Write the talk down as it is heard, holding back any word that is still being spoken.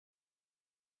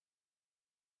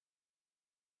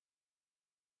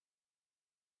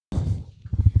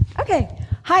Okay.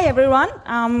 Hi, everyone.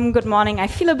 Good morning. I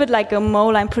feel a bit like a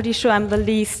mole. I'm pretty sure I'm the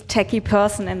least techie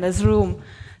person in this room.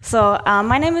 So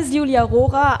my name is Julia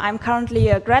Rohrer. I'm currently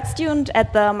a grad student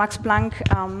at the Max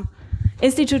Planck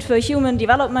Institute for Human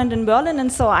Development in Berlin,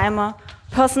 and so I'm a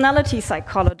personality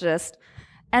psychologist.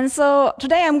 And so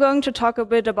today I'm going to talk a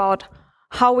bit about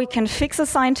how we can fix a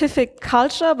scientific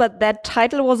culture, but that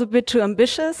title was a bit too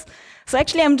ambitious. So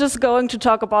actually, I'm just going to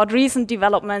talk about recent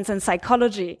developments in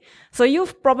psychology. So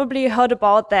you've probably heard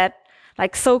about that,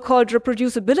 like so-called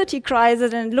reproducibility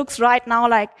crisis, and it looks right now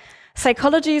like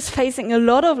psychology is facing a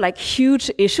lot of like huge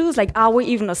issues. Like, are we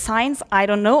even a science? I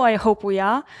don't know. I hope we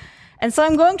are. And so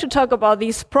I'm going to talk about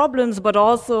these problems, but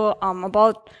also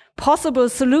about possible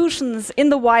solutions in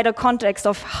the wider context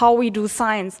of how we do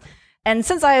science. And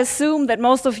since I assume that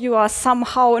most of you are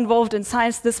somehow involved in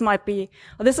science, this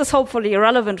is hopefully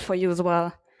relevant for you as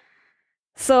well.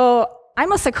 So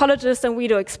I'm a psychologist and we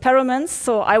do experiments.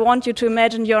 So I want you to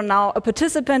imagine you're now a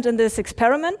participant in this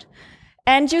experiment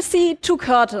and you see two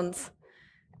curtains.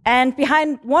 And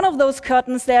behind one of those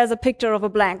curtains, there's a picture of a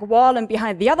blank wall, and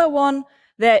behind the other one,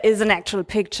 there is an actual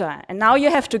picture. And now you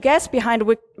have to guess behind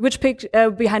which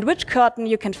curtain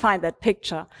you can find that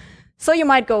picture. So you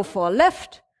might go for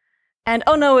left, and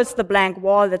oh no, it's the blank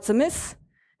wall, that's a miss.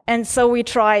 And so we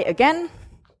try again.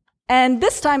 And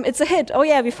this time it's a hit. Oh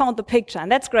yeah, we found the picture,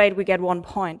 and that's great, we get 1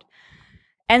 point.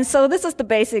 And so this is the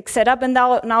basic setup, and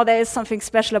now there is something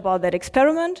special about that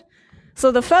experiment.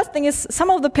 So the first thing is some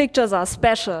of the pictures are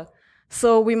special.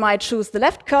 So we might choose the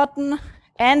left curtain,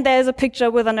 and there's a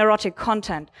picture with an erotic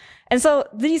content. And so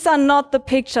these are not the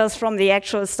pictures from the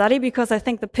actual study, because I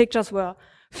think the pictures were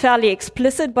fairly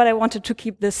explicit, but I wanted to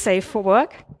keep this safe for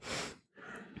work.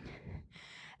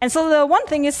 And so the one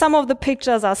thing is some of the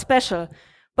pictures are special.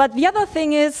 But the other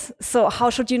thing is, so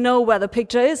how should you know where the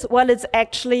picture is? Well, it's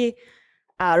actually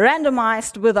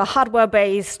randomized with a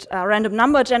hardware-based random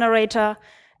number generator.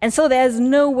 And so there's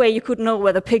no way you could know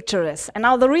where the picture is. And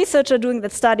now the researcher doing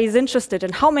that study is interested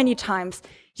in how many times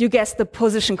you guess the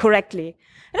position correctly.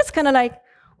 And it's kind of like,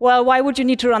 well, why would you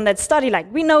need to run that study?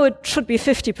 Like, we know it should be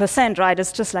 50%, right?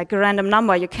 It's just like a random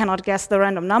number. You cannot guess the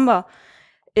random number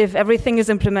if everything is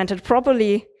implemented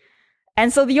properly.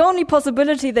 And so the only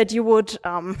possibility that you would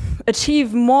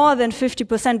achieve more than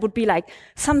 50% would be like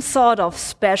some sort of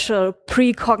special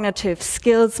precognitive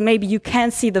skills. Maybe you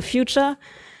can see the future.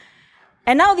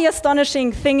 And now the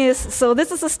astonishing thing is, so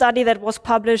this is a study that was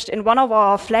published in one of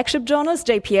our flagship journals,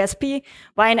 JPSP,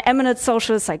 by an eminent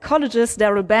social psychologist,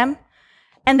 Daryl Bem.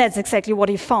 And that's exactly what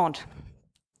he found.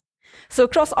 So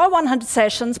across all 100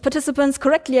 sessions, participants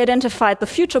correctly identified the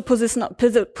future position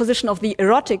of the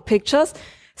erotic pictures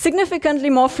significantly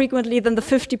more frequently than the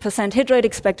 50% hit rate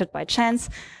expected by chance.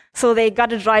 So they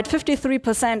got it right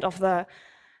 53% of the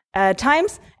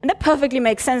times. And that perfectly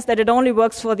makes sense that it only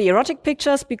works for the erotic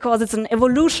pictures, because it's an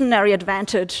evolutionary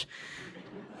advantage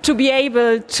to be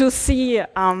able to see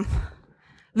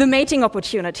the mating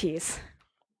opportunities.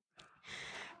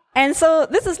 And so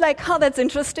this is like, how that's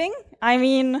interesting. I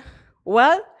mean,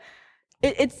 well,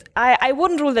 I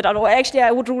wouldn't rule that out. Actually,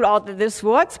 I would rule out that this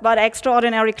works, but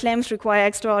extraordinary claims require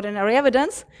extraordinary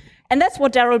evidence. And that's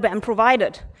what Daryl Bem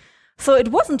provided. So it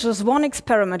wasn't just one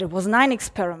experiment, it was 9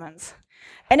 experiments.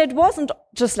 And it wasn't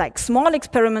just like small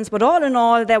experiments, but all in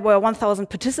all, there were 1,000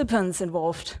 participants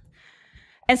involved.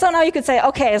 And so now you could say,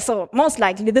 okay, so most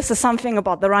likely this is something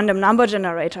about the random number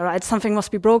generator, right? Something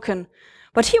must be broken.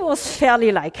 But he was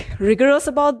fairly like rigorous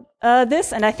about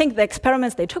this, and I think the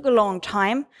experiments, they took a long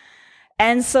time.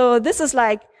 And so this is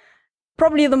like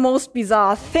probably the most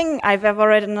bizarre thing I've ever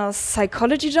read in a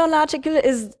psychology journal article,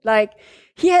 is like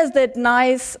he has that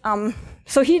nice,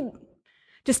 so he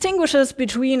distinguishes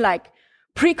between like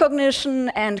precognition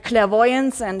and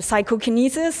clairvoyance and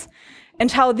psychokinesis,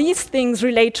 and how these things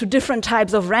relate to different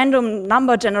types of random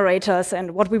number generators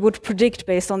and what we would predict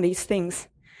based on these things.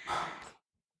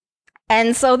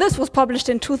 And so this was published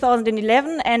in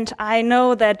 2011, and I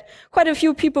know that quite a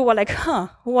few people were like,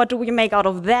 what do we make out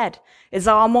of that? It's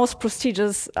our most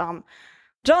prestigious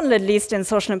journal, at least in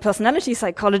social and personality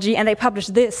psychology, and they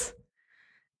published this.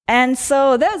 And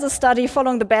so there's a study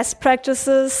following the best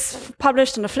practices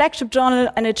published in a flagship journal,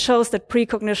 and it shows that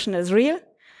precognition is real.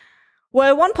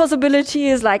 Well, one possibility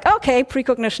is like, okay,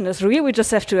 precognition is real, we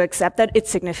just have to accept that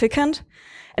it's significant.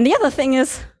 And the other thing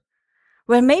is,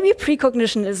 well, maybe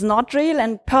precognition is not real,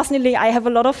 and personally, I have a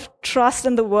lot of trust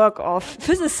in the work of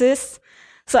physicists,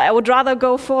 so I would rather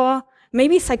go for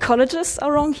maybe psychologists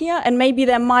are wrong here, and maybe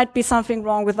there might be something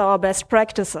wrong with our best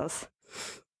practices.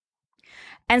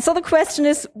 And so the question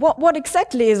is, what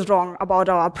exactly is wrong about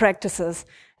our practices?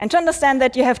 And to understand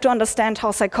that, you have to understand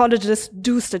how psychologists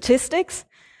do statistics.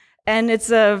 And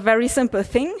it's a very simple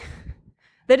thing.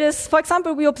 That is, for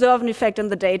example, we observe an effect in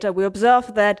the data. We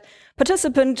observe that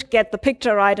participants get the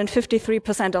picture right in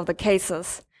 53% of the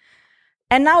cases.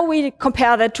 And now we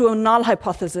compare that to a null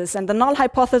hypothesis. And the null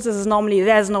hypothesis is normally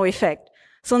there's no effect.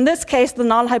 So in this case, the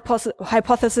null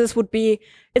hypothesis would be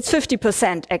it's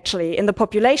 50% actually in the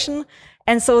population.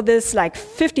 And so this like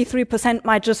 53%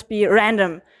 might just be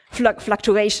random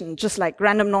fluctuation, just like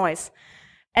random noise.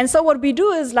 And so what we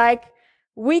do is like,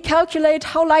 we calculate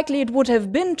how likely it would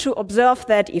have been to observe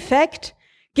that effect,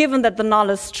 given that the null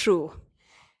is true.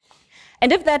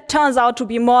 And if that turns out to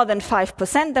be more than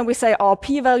 5%, then we say our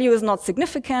p-value is not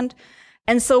significant,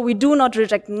 and so we do not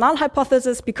reject the null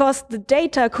hypothesis because the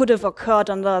data could have occurred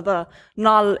under the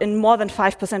null in more than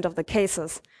 5% of the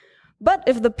cases. But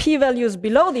if the p-value is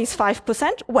below these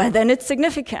 5%, well, then it's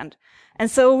significant.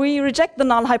 And so we reject the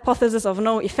null hypothesis of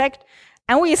no effect,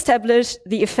 and we establish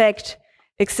the effect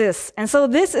exists. And so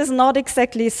this is not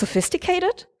exactly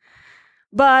sophisticated,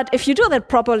 but if you do that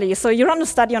properly, so you run a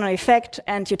study on an effect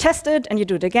and you test it and you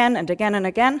do it again and again and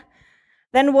again,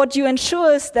 then what you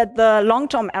ensure is that the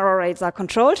long-term error rates are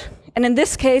controlled. And in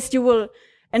this case, you will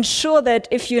ensure that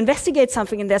if you investigate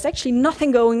something and there's actually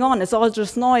nothing going on, it's all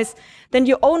just noise, then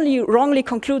you only wrongly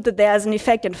conclude that there's an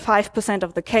effect in 5%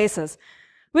 of the cases,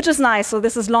 which is nice. So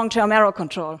this is long-term error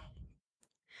control.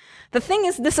 The thing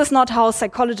is, this is not how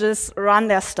psychologists run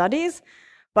their studies,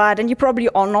 and you probably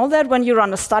all know that when you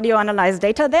run a study or analyze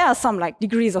data, there are some like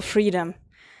degrees of freedom.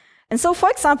 And so, for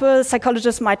example,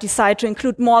 psychologists might decide to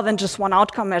include more than just one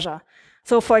outcome measure.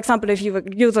 So, for example, if you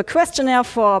use a questionnaire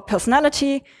for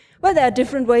personality, well, there are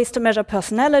different ways to measure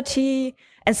personality,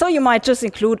 and so you might just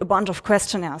include a bunch of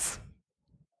questionnaires.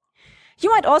 You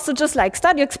might also just like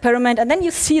study experiment and then you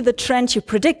see the trend you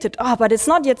predicted. Oh, but it's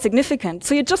not yet significant.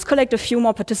 So you just collect a few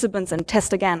more participants and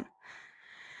test again.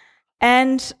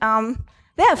 And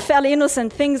there are fairly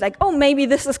innocent things like, oh, maybe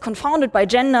this is confounded by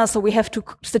gender, so we have to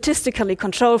statistically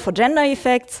control for gender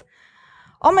effects.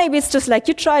 Or maybe it's just like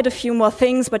you tried a few more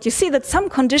things, but you see that some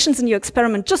conditions in your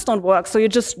experiment just don't work, so you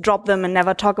just drop them and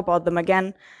never talk about them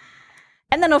again.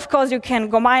 And then, of course, you can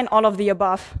combine all of the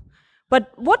above.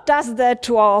 But what does that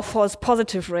to our false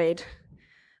positive rate?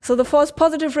 So the false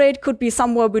positive rate could be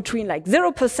somewhere between like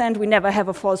 0%, we never have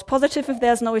a false positive if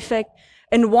there's no effect,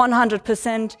 and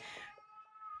 100%.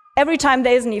 Every time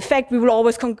there is an effect, we will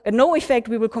always, no effect,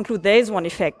 we will conclude there is one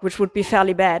effect, which would be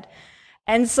fairly bad.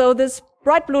 And so this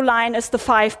bright blue line is the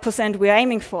 5% we're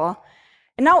aiming for.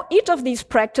 And now each of these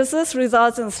practices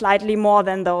results in slightly more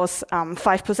than those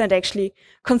 5%, actually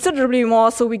considerably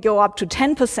more, so we go up to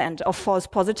 10% of false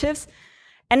positives.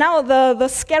 And now the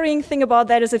scaring thing about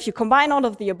that is if you combine all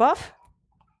of the above,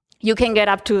 you can get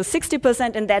up to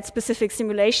 60% in that specific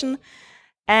simulation.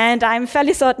 And I'm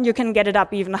fairly certain you can get it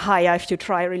up even higher if you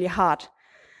try really hard.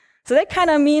 So that kind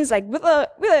of means like with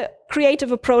a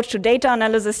creative approach to data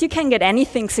analysis, you can get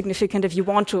anything significant if you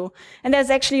want to. And there's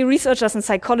actually researchers in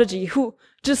psychology who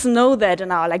just know that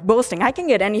and are like boasting, I can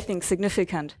get anything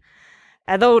significant.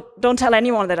 Although don't tell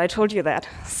anyone that I told you that.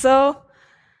 So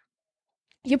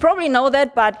you probably know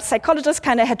that, but psychologists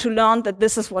kind of had to learn that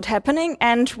this is what's happening.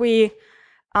 And we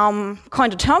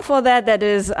coined a term for that, that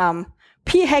is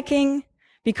p-hacking,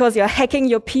 because you're hacking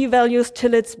your p-values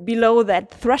till it's below that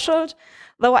threshold.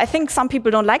 Though I think some people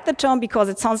don't like the term because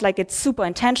it sounds like it's super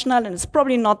intentional, and it's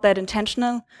probably not that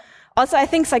intentional. Also, I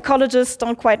think psychologists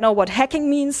don't quite know what hacking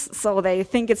means, so they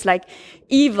think it's like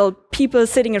evil people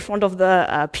sitting in front of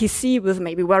the PC with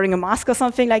maybe wearing a mask or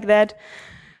something like that.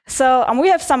 So we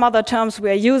have some other terms we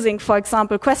are using, for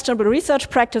example, questionable research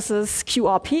practices,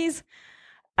 QRPs,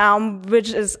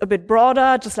 which is a bit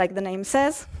broader, just like the name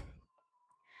says.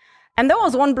 And there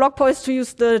was one blog post to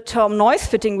use the term noise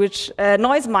fitting,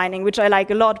 noise mining, which I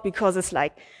like a lot because it's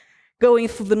like going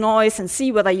through the noise and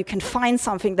see whether you can find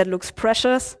something that looks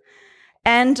precious.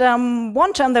 And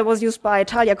one term that was used by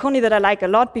Talia Coney that I like a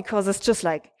lot because it's just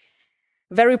like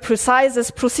very precise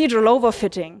is procedural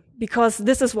overfitting, because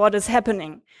this is what is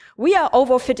happening. We are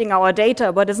overfitting our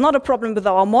data, but it's not a problem with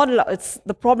our model. It's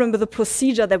the problem with the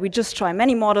procedure that we just try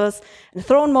many models and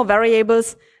throw in more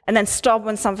variables and then stop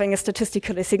when something is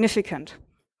statistically significant.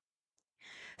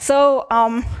 So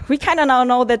we kind of now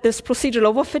know that this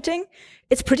procedural overfitting,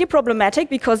 it's pretty problematic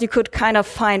because you could kind of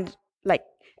find like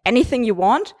anything you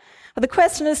want. But the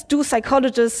question is, do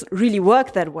psychologists really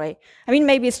work that way? I mean,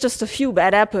 maybe it's just a few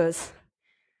bad apples.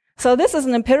 So this is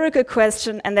an empirical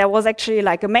question, and there was actually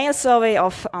like a mail survey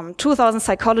of 2,000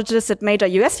 psychologists at major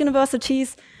US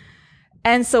universities.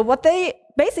 And so what they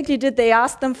basically did, they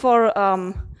asked them for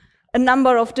a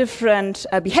number of different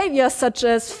behaviors, such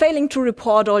as failing to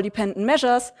report all dependent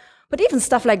measures, But even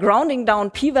stuff like rounding down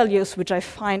p-values, which I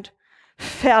find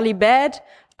fairly bad,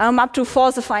 up to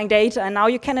falsifying data. And now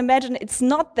you can imagine it's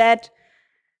not that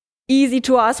easy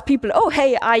to ask people, oh,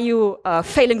 hey, are you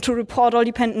failing to report all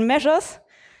dependent measures?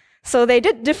 So they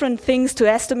did different things to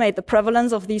estimate the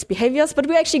prevalence of these behaviors, but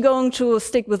we're actually going to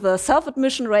stick with the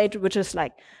self-admission rate, which is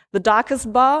like the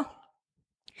darkest bar,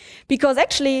 because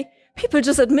actually people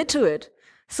just admit to it.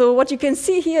 So what you can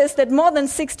see here is that more than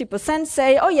 60%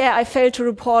 say, oh yeah, I failed to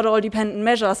report all dependent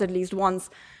measures at least once.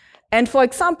 And for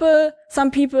example,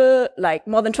 some people, like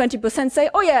more than 20% say,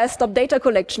 oh yeah, I stopped data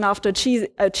collection after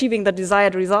achieving the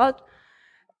desired result.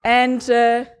 And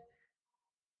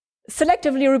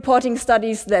selectively reporting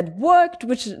studies that worked,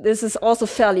 which this is also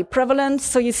fairly prevalent.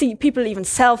 So you see people even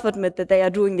self-admit that they are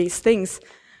doing these things.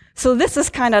 So this is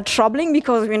kind of troubling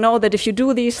because we know that if you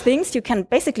do these things, you can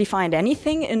basically find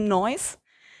anything in noise.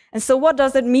 And so what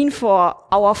does it mean for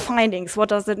our findings? What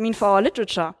does it mean for our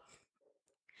literature?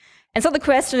 And so the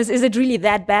question is it really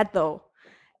that bad though?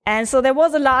 And so there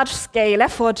was a large-scale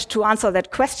effort to answer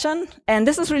that question. And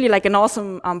this is really like an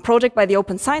awesome project by the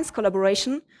Open Science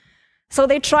Collaboration. So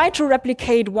they tried to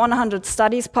replicate 100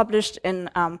 studies published in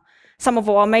some of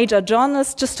our major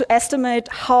journals just to estimate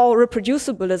how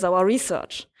reproducible is our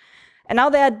research. And now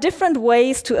there are different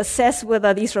ways to assess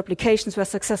whether these replications were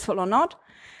successful or not.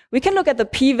 We can look at the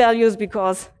p-values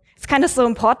because it's kind of so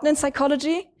important in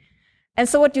psychology. And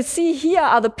so what you see here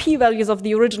are the p-values of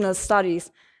the original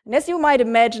studies. And as you might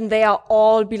imagine, they are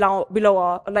all below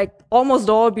our, like almost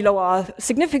all below our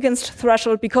significance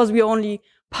threshold because we only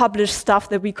publish stuff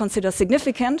that we consider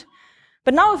significant.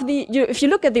 But now if you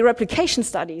look at the replication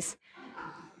studies,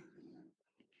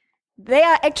 they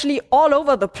are actually all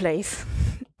over the place.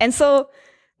 And so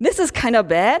this is kind of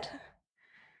bad.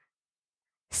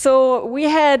 So we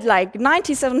had like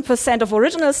 97% of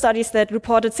original studies that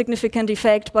reported significant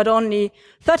effect, but only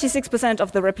 36%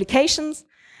 of the replications.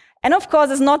 And of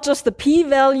course, it's not just the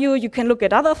p-value. You can look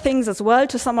at other things as well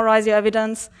to summarize your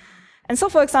evidence. And so,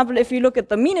 for example, if you look at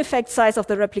the mean effect size of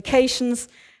the replications,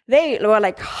 they were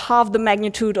like half the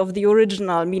magnitude of the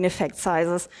original mean effect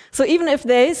sizes. So even if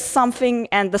there is something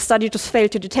and the study just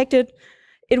failed to detect it,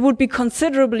 it would be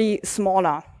considerably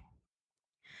smaller.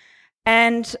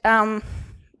 And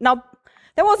now,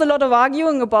 there was a lot of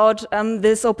arguing about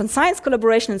this open science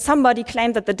collaboration, and somebody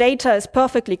claimed that the data is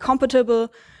perfectly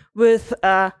compatible with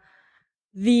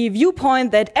the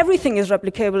viewpoint that everything is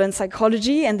replicable in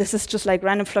psychology, and this is just like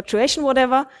random fluctuation,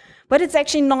 whatever. But it's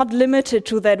actually not limited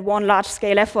to that one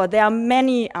large-scale effort. There are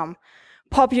many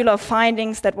popular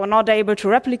findings that were not able to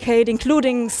replicate,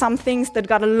 including some things that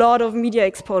got a lot of media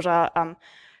exposure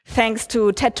thanks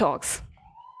to TED Talks.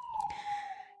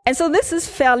 And so this is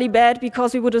fairly bad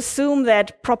because we would assume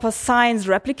that proper science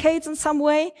replicates in some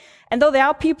way. And though there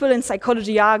are people in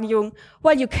psychology arguing,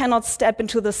 well, you cannot step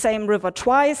into the same river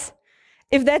twice.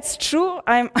 If that's true,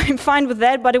 I'm fine with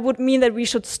that, but it would mean that we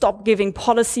should stop giving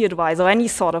policy advice or any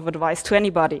sort of advice to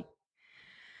anybody.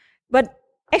 But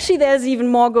actually, there's even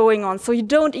more going on. So you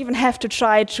don't even have to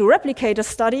try to replicate a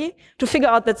study to figure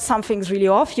out that something's really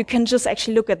off. You can just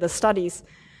actually look at the studies.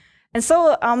 And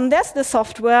so there's the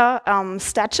software,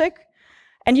 Static,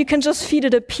 and you can just feed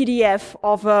it a PDF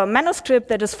of a manuscript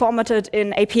that is formatted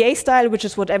in APA style, which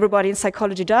is what everybody in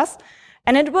psychology does.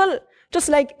 And it will just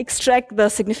like extract the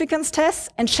significance tests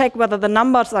and check whether the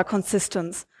numbers are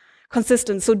consistent.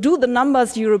 So do the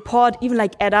numbers you report even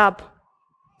like add up?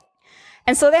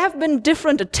 And so there have been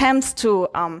different attempts to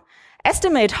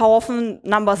estimate how often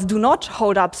numbers do not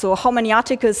hold up. So how many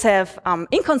articles have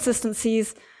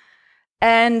inconsistencies.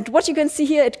 And what you can see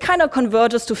here, it kind of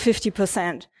converges to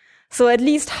 50%. So at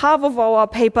least half of our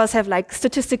papers have like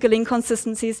statistical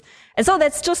inconsistencies. And so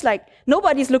that's just like,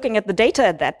 nobody's looking at the data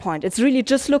at that point. It's really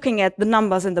just looking at the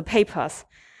numbers in the papers.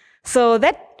 So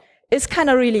that is kind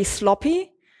of really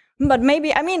sloppy. But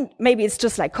maybe it's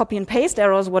just like copy and paste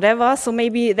errors, whatever. So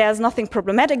maybe there's nothing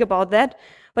problematic about that.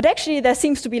 But actually there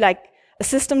seems to be like a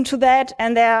system to that.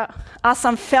 And there are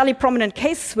some fairly prominent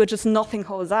cases where just nothing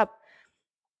holds up.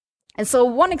 And so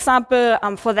one example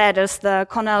for that is the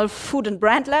Cornell Food and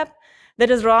Brand Lab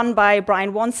that is run by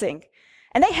Brian Wansink.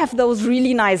 And they have those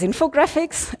really nice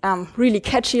infographics, really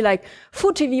catchy, like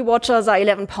food TV watchers are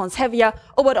 11 pounds heavier,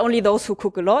 oh, but only those who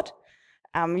cook a lot.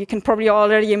 You can probably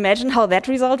already imagine how that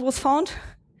result was found.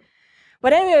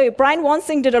 But anyway, Brian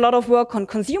Wansink did a lot of work on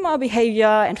consumer behavior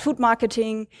and food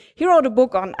marketing. He wrote a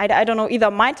book on, I don't know,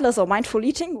 either mindless or mindful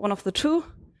eating, one of the two.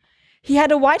 He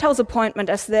had a White House appointment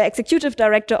as the executive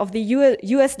director of the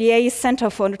USDA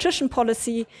Center for Nutrition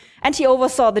Policy, and he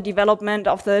oversaw the development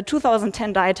of the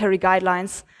 2010 dietary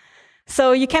guidelines.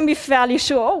 So you can be fairly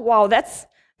sure, oh, wow, that's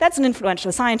an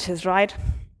influential scientist, right?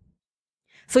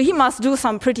 So he must do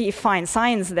some pretty fine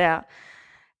science there.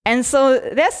 And so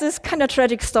there's this kind of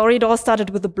tragic story. It all started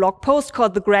with a blog post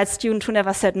called The Grad Student Who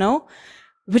Never Said No,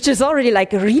 which is already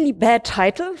like a really bad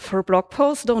title for a blog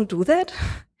post. Don't do that.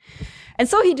 And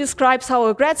so he describes how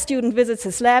a grad student visits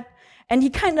his lab, and he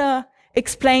kind of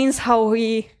explains how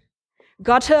he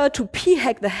got her to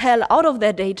p-hack the hell out of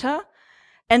their data,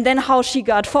 and then how she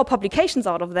got 4 publications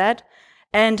out of that,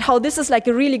 and how this is like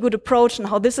a really good approach, and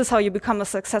how this is how you become a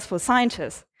successful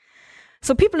scientist.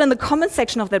 So people in the comment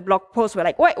section of that blog post were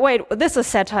like, wait, this is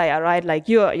satire, right? Like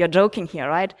you're joking here,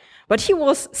 right? But he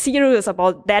was serious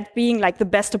about that being like the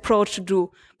best approach to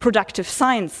do productive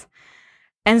science.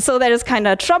 And so that is kind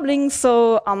of troubling.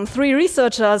 So 3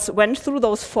 researchers went through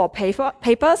those 4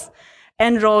 papers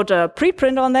and wrote a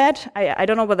preprint on that. I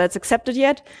don't know whether it's accepted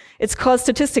yet. It's called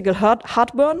Statistical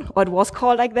Heartburn, or it was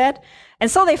called like that. And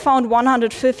so they found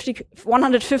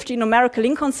 150 numerical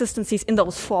inconsistencies in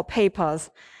those 4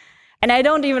 papers. And I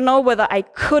don't even know whether I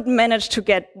could manage to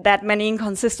get that many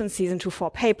inconsistencies into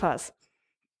 4 papers.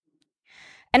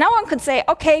 And now one could say,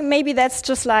 okay, maybe that's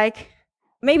just like,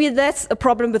 maybe that's a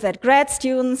problem with that grad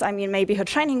students. I mean, maybe her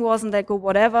training wasn't that good,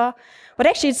 whatever. But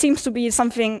actually, it seems to be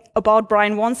something about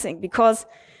Brian Wansink, because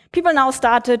people now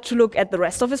started to look at the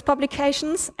rest of his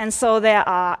publications. And so there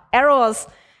are errors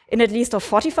in at least of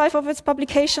 45 of his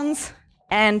publications.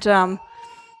 And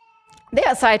they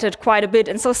are cited quite a bit.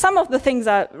 And so some of the things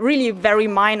are really very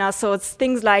minor. So it's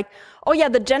things like, oh yeah,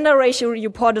 the gender ratio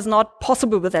report is not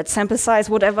possible with that sample size,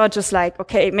 whatever, just like,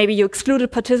 okay, maybe you excluded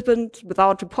participant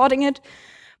without reporting it.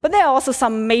 But there are also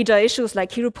some major issues,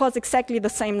 like he reports exactly the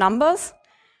same numbers,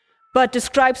 but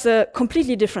describes a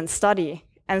completely different study.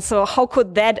 And so how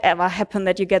could that ever happen,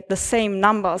 that you get the same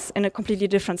numbers in a completely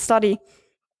different study?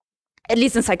 At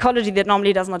least in psychology, that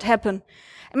normally does not happen.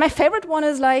 And my favorite one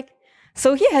is like,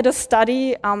 so he had a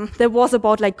study that was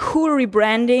about like cool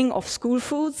rebranding of school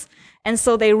foods. And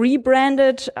so they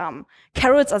rebranded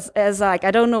carrots as like,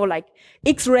 I don't know, like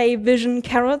X-ray vision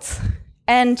carrots.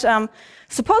 And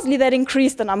supposedly that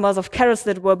increased the numbers of carrots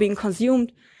that were being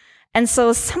consumed. And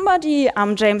so somebody,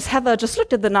 James Heather, just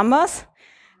looked at the numbers,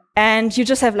 and you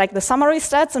just have like the summary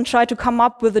stats and try to come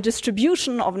up with a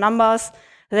distribution of numbers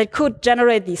that could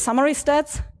generate these summary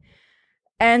stats.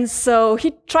 And so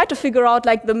he tried to figure out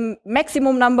like the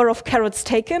maximum number of carrots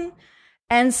taken.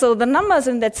 And so the numbers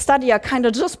in that study are kind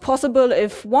of just possible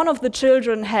if one of the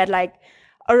children had like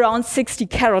around 60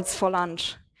 carrots for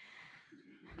lunch.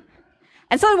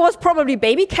 And so it was probably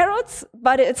baby carrots,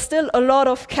 but it's still a lot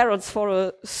of carrots for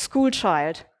a school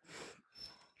child.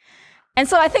 And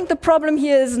so I think the problem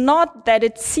here is not that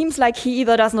it seems like he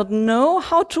either does not know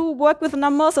how to work with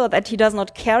numbers or that he does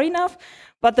not care enough,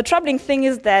 but the troubling thing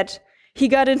is that he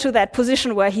got into that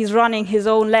position where he's running his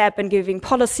own lab and giving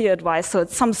policy advice, so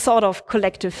it's some sort of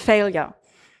collective failure.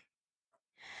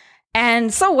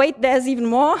 And so wait, there's even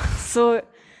more. So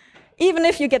even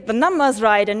if you get the numbers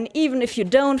right, and even if you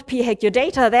don't p-hack your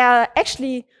data, there are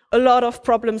actually a lot of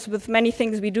problems with many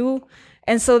things we do.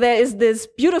 And so there is this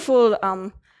beautiful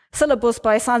syllabus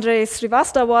by Sanjay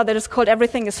Srivastava that is called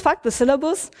Everything is Fucked, the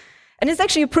syllabus. And it's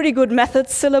actually a pretty good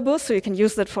methods syllabus, so you can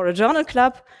use that for a journal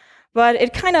club. But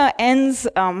it kind of ends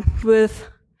with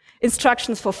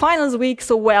instructions for finals week,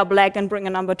 so wear black and bring a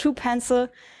number 2 pencil.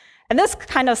 And this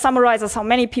kind of summarizes how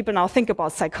many people now think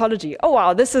about psychology. Oh,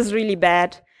 wow, this is really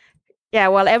bad. Yeah,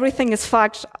 well, everything is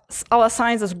fucked. Our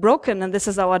science is broken, and this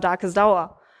is our darkest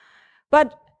hour.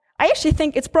 But I actually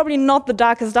think it's probably not the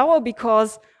darkest hour,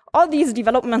 because all these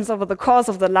developments over the course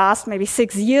of the last maybe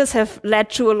 6 years have led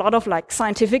to a lot of like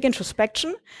scientific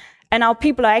introspection. And now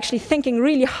people are actually thinking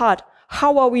really hard.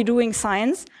 How are we doing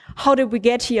science? How did we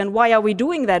get here, and why are we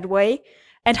doing that way?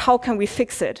 And how can we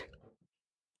fix it?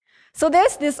 So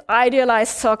there's this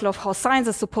idealized circle of how science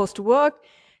is supposed to work.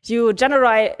 You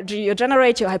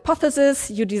generate your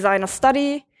hypothesis, you design a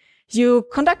study, you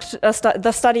conduct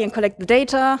the study and collect the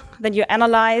data, then you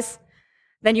analyze,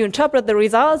 then you interpret the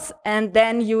results, and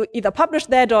then you either publish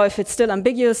that, or if it's still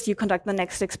ambiguous, you conduct the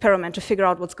next experiment to figure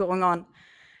out what's going on.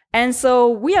 And so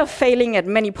we are failing at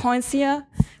many points here.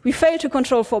 We fail to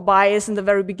control for bias in the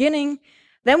very beginning.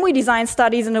 Then we design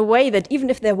studies in a way that even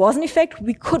if there was an effect,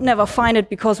 we could never find it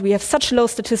because we have such low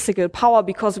statistical power,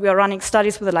 because we are running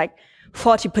studies with like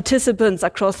 40 participants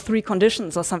across 3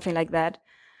 conditions or something like that.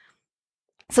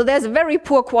 So there's very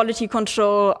poor quality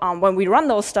control when we run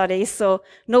those studies, so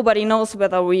nobody knows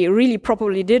whether we really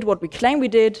properly did what we claim we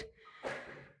did.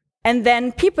 And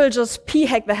then people just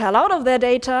p-hack the hell out of their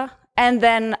data. And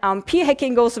then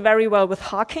p-hacking goes very well with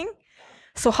hacking.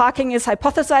 So hacking is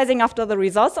hypothesizing after the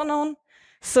results are known.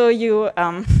 So you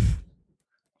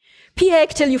p-hack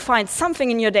till you find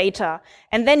something in your data,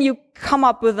 and then you come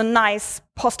up with a nice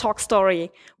post-hoc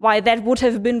story why that would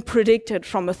have been predicted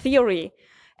from a theory.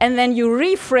 And then you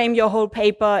reframe your whole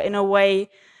paper in a way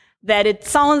that it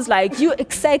sounds like you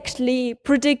exactly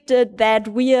predicted that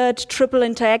weird triple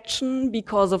interaction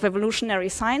because of evolutionary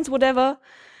science, whatever.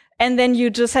 And then you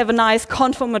just have a nice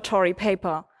confirmatory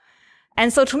paper.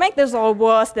 And so to make this all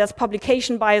worse, there's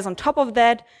publication bias on top of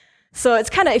that. So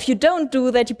it's kind of, if you don't do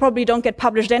that, you probably don't get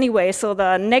published anyway. So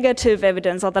the negative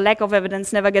evidence or the lack of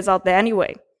evidence never gets out there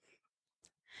anyway.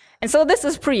 And so this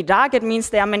is pretty dark. It means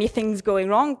there are many things going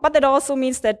wrong, but that also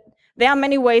means that there are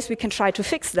many ways we can try to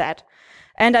fix that.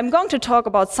 And I'm going to talk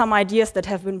about some ideas that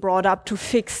have been brought up to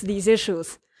fix these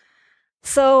issues.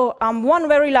 So one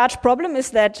very large problem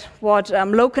is that what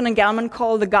Loken and Gelman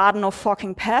call the garden of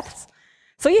forking paths.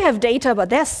 So you have data, but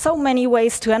there's so many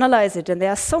ways to analyze it, and there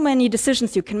are so many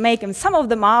decisions you can make, and some of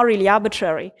them are really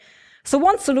arbitrary. So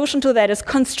one solution to that is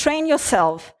constrain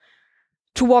yourself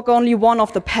to walk only one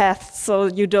of the paths so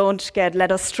you don't get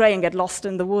led astray and get lost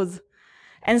in the woods.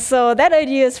 And so that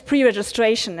idea is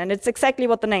pre-registration, and it's exactly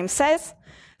what the name says.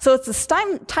 So it's a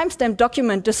timestamp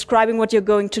document describing what you're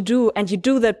going to do, and you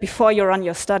do that before you run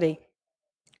your study.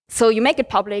 So you make it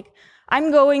public. I'm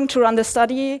going to run the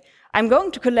study. I'm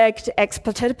going to collect X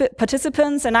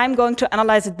participants, and I'm going to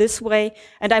analyze it this way,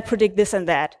 and I predict this and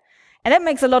that. And that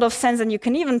makes a lot of sense, and you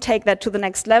can even take that to the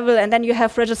next level, and then you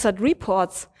have registered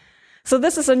reports. So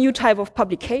this is a new type of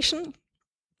publication,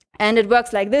 and it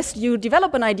works like this. You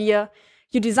develop an idea,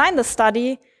 you design the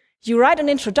study, you write an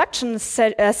introduction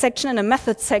section and a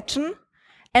methods section,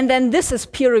 and then this is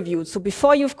peer-reviewed. So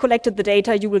before you've collected the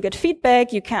data, you will get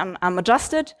feedback, you can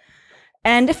adjust it.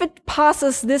 And if it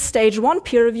passes this stage 1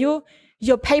 peer review,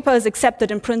 your paper is accepted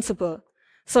in principle.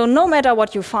 So no matter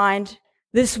what you find,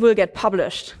 this will get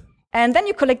published. And then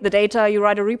you collect the data, you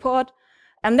write a report,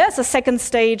 and there's a second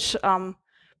stage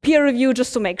peer review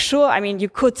just to make sure. I mean, you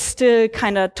could still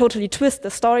kind of totally twist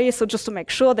the story, so just to make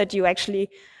sure that you actually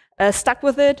stuck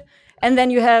with it. And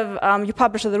then you have, you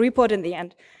publish the report in the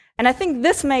end. And I think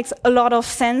this makes a lot of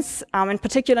sense, in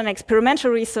particular in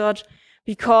experimental research,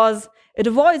 because it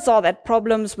avoids all that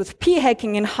problems with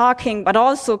p-hacking and hacking, but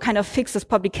also kind of fixes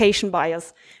publication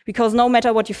bias, because no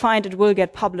matter what you find, it will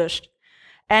get published.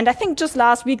 And I think just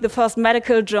last week, the first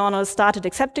medical journals started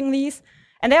accepting these,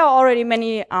 and there are already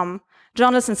many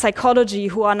journals in psychology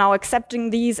who are now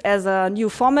accepting these as a new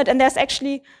format. And there's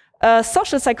actually a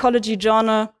social psychology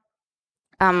journal,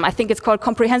 I think it's called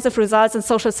Comprehensive Results in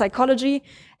Social Psychology,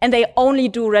 and they only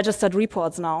do registered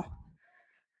reports now.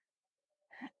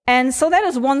 And so that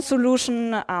is one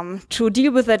solution to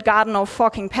deal with that garden of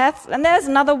forking paths. And there's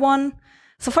another one.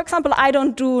 So for example, I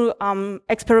don't do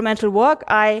experimental work.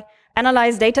 I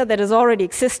analyze data that is already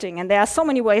existing. And there are so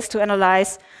many ways to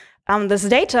analyze this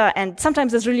data, and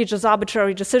sometimes it's really just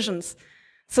arbitrary decisions.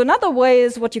 So another way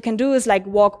is what you can do is like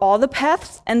walk all the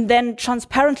paths and then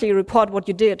transparently report what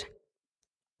you did.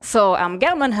 So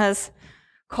Gelman has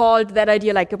called that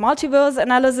idea like a multiverse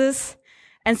analysis.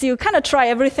 And so you kind of try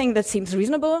everything that seems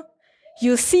reasonable.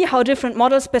 You see how different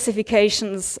model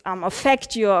specifications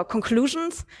affect your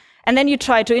conclusions, and then you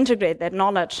try to integrate that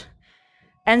knowledge.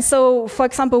 And so, for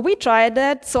example, we tried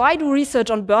that. So I do research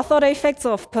on birth order effects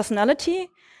of personality,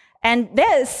 and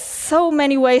there is so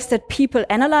many ways that people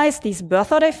analyze these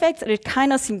birth order effects, and it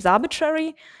kind of seems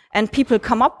arbitrary, and people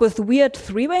come up with weird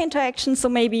three-way interactions. So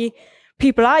maybe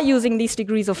people are using these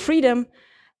degrees of freedom.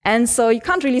 And so you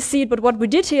can't really see it, but what we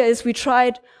did here is we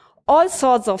tried all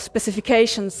sorts of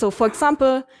specifications. So for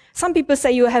example, some people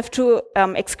say you have to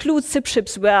exclude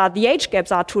SIP-ships where the age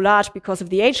gaps are too large, because if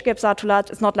the age gaps are too large,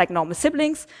 it's not like normal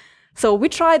siblings. So we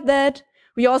tried that.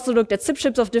 We also looked at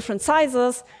SIP-ships of different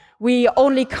sizes. We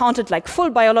only counted like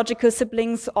full biological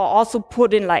siblings, or also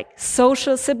put in like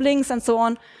social siblings and so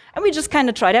on. And we just kind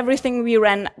of tried everything. We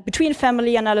ran between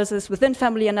family analysis, within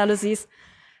family analyses.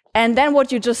 And then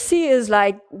what you just see is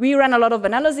like, we ran a lot of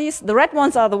analyses. The red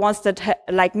ones are the ones that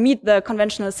like meet the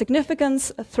conventional significance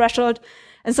threshold.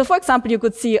 And so for example, you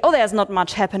could see, oh, there's not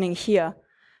much happening here.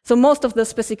 So most of the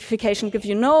specification gives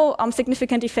you no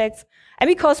significant effects. And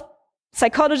because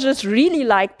psychologists really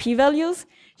like p-values,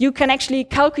 you can actually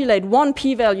calculate one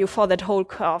p-value for that whole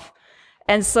curve.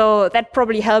 And so that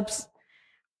probably helps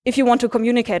if you want to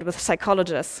communicate with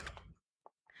psychologists.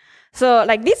 So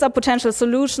like these are potential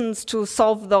solutions to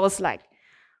solve those like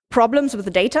problems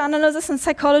with data analysis in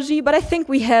psychology, but I think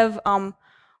we have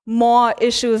more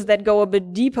issues that go a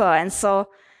bit deeper. And so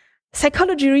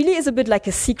psychology really is a bit like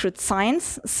a secret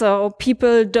science. So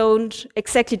people don't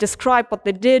exactly describe what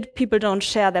they did, people don't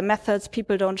share their methods,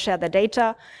 people don't share their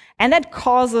data, and that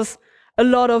causes a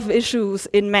lot of issues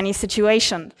in many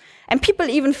situations. And people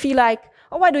even feel like,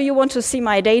 oh, why do you want to see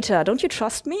my data? Don't you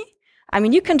trust me? I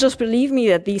mean, you can just believe me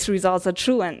that these results are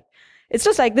true. And it's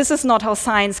just like, this is not how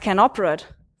science can operate.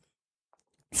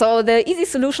 So the easy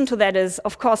solution to that is,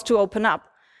 of course, to open up.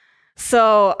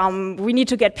 So we need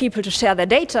to get people to share their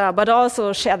data, but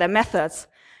also share their methods.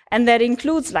 And that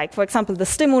includes, like, for example, the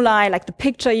stimuli, like the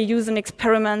picture you use in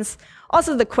experiments,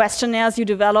 also the questionnaires you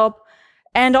develop,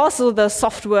 and also the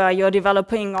software you're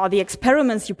developing or the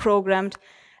experiments you programmed.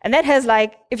 And that has,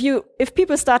 like, if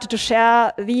people started to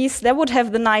share these, that would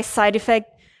have the nice side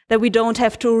effect that we don't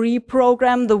have to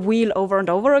reprogram the wheel over and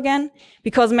over again,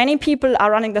 because many people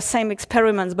are running the same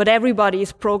experiments, but everybody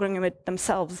is programming it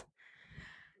themselves.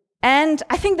 And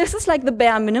I think this is like the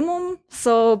bare minimum.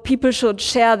 So people should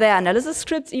share their analysis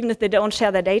scripts, even if they don't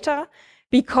share their data,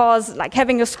 because like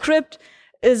having a script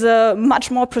is a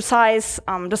much more precise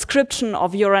description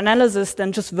of your analysis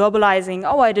than just verbalizing,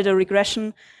 oh, I did a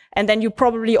regression, and then you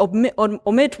probably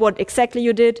omit what exactly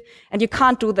you did, and you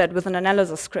can't do that with an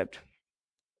analysis script.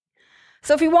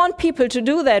 So if we want people to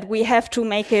do that, we have to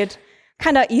make it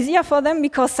kind of easier for them,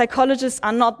 because psychologists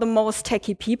are not the most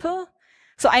techie people.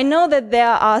 So I know that there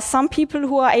are some people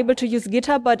who are able to use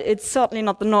GitHub, but it's certainly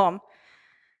not the norm.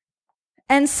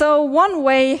 And so one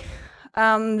way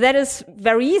that is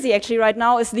very easy actually right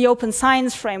now is the open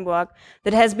science framework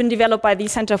that has been developed by the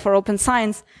Center for Open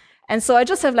Science. And so I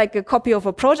just have like a copy of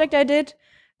a project I did.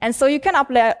 And so you can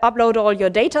upload all your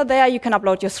data there. You can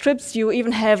upload your scripts. You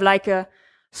even have like a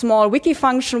small wiki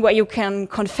function where you can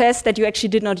confess that you actually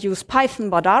did not use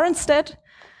Python but R instead.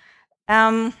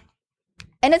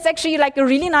 And it's actually like a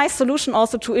really nice solution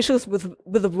also to issues with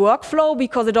the workflow,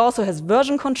 because it also has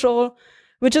version control,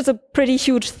 which is a pretty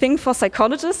huge thing for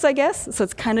psychologists, I guess. So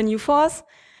it's kind of new for us.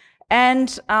 And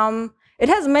it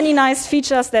has many nice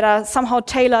features that are somehow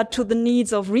tailored to the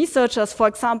needs of researchers. For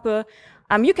example,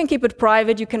 you can keep it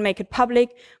private, you can make it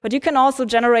public, but you can also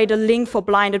generate a link for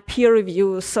blinded peer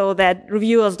review so that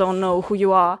reviewers don't know who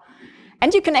you are.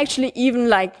 And you can actually even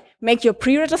like make your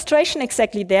pre-registration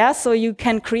exactly there, so you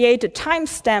can create a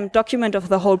timestamped document of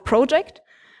the whole project,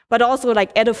 but also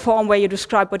like add a form where you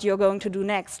describe what you're going to do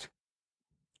next.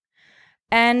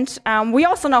 And we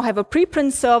also now have a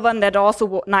preprint server, and that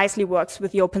also nicely works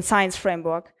with the Open Science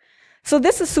framework. So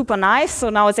this is super nice.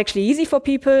 So now it's actually easy for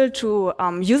people to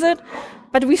use it,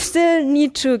 but we still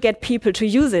need to get people to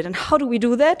use it. And how do we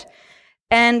do that?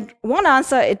 And one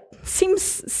answer, it seems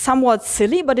somewhat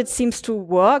silly, but it seems to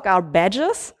work, are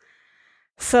badges.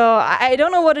 So I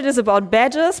don't know what it is about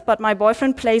badges, but my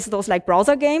boyfriend plays those like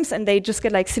browser games, and they just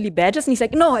get like silly badges. And he's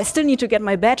like, no, I still need to get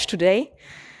my badge today.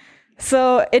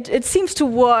 So it seems to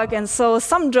work. And so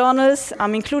some journals,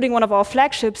 including one of our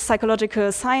flagships,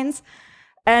 Psychological Science,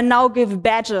 and now give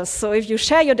badges. So if you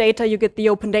share your data, you get the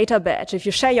Open Data badge. If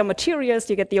you share your materials,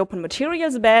 you get the Open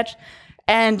Materials badge.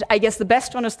 And I guess the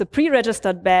best one is the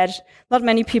pre-registered badge. Not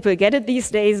many people get it these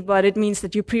days, but it means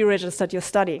that you pre-registered your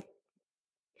study.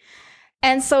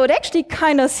 And so it actually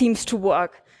kind of seems to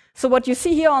work. So what you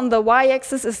see here on the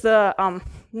y-axis is the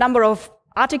number of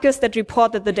articles that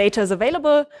report that the data is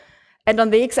available. And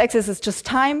on the x-axis is just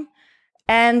time.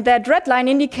 And that red line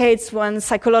indicates when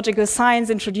Psychological Science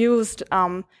introduced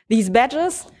these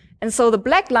badges. And so the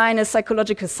black line is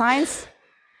Psychological Science.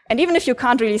 And even if you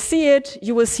can't really see it,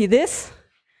 you will see this.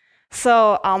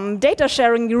 So data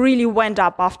sharing really went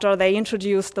up after they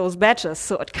introduced those badges.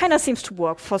 So it kind of seems to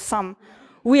work for some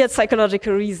weird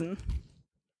psychological reason.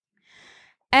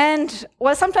 And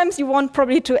well, sometimes you want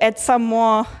probably to add some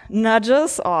more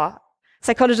nudges, or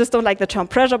psychologists don't like the term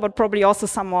pressure, but probably also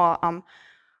some more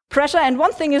pressure. And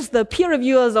one thing is the peer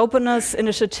reviewers openness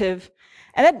initiative.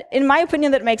 And that, in my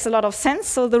opinion, that makes a lot of sense.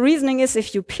 So the reasoning is,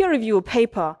 if you peer review a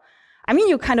paper, I mean,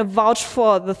 you kind of vouch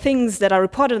for the things that are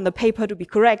reported in the paper to be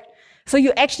correct. So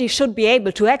you actually should be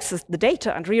able to access the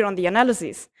data and rerun the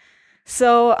analyses.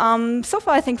 So, so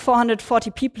far, I think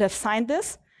 440 people have signed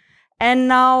this. And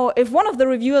now, if one of the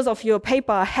reviewers of your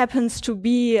paper happens to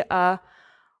be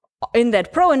in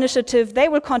that pro initiative, they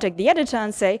will contact the editor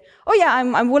and say, oh yeah,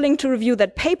 I'm willing to review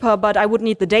that paper, but I would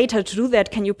need the data to do that.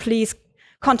 Can you please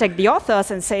contact the authors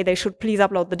and say they should please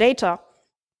upload the data?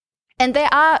 And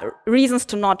there are reasons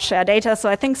to not share data. So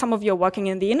I think some of you are working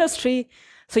in the industry,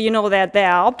 so you know that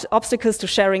there are obstacles to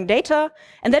sharing data,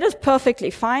 and that is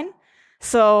perfectly fine.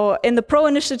 So in the pro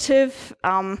initiative,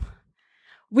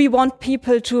 we want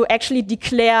people to actually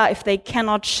declare if they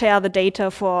cannot share the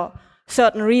data for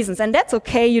certain reasons. And that's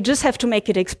okay. You just have to make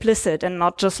it explicit and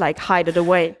not just like hide it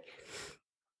away.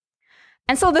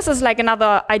 And so this is like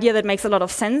another idea that makes a lot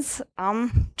of sense,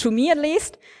 to me at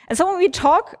least. And so when we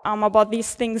talk about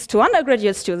these things to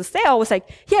undergraduate students, they're always like,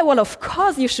 yeah, well, of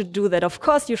course you should do that. Of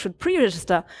course you should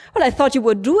pre-register. Well, I thought you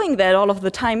were doing that all of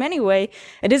the time anyway.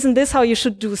 And isn't this how you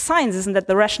should do science? Isn't that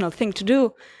the rational thing to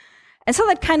do? And so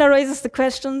that kind of raises the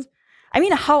question, I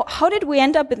mean, how did we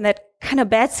end up in that kind of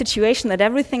bad situation that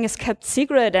everything is kept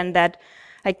secret and that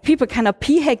like people kind of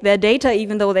p-hack their data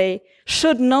even though they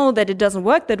should know that it doesn't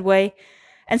work that way?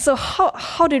 And so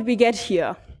how did we get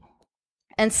here?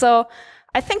 And so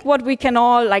I think what we can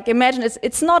all like imagine is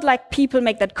it's not like people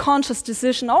make that conscious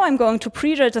decision, oh, I'm going to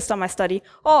pre-register my study.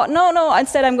 Oh, no,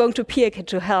 instead I'm going to p-hack it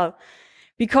to hell.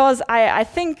 Because I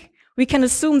think we can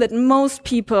assume that most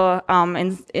people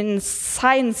in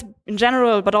science in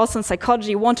general, but also in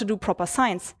psychology, want to do proper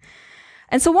science.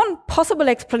 And so one possible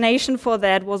explanation for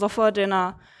that was offered in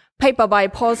a paper by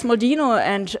Paul Smoldino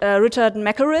and Richard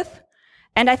McElrath.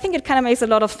 And I think it kind of makes a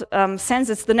lot of sense.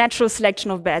 It's the natural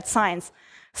selection of bad science.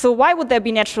 So why would there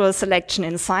be natural selection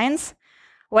in science?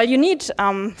 Well, you need 3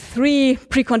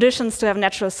 preconditions to have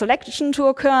natural selection to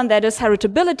occur, and that is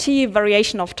heritability,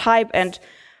 variation of type, and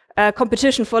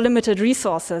competition for limited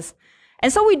resources.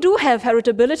 And so we do have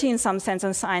heritability in some sense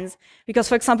in science, because,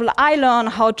 for example, I learn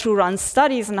how to run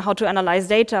studies and how to analyze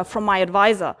data from my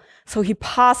advisor. So he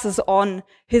passes on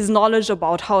his knowledge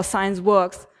about how science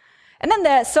works. And then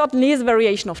there certainly is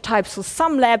variation of type. So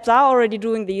some labs are already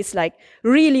doing these like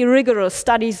really rigorous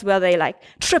studies where they like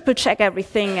triple check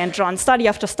everything and run study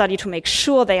after study to make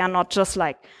sure they are not just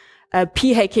like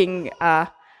p-hacking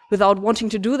without wanting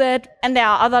to do that. And there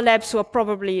are other labs who are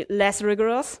probably less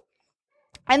rigorous.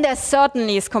 And there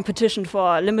certainly is competition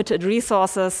for limited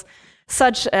resources,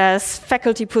 such as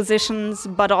faculty positions,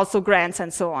 but also grants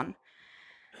and so on.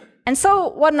 And so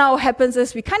what now happens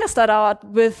is we kind of start out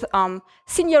with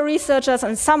senior researchers,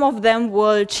 and some of them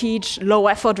will teach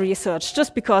low-effort research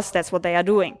just because that's what they are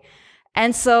doing.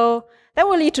 And so that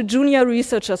will lead to junior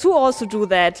researchers who also do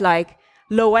that, like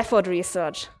low-effort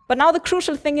research. But now the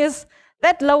crucial thing is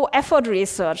that low-effort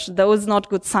research, though it's not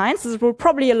good science, it will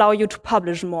probably allow you to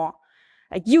publish more.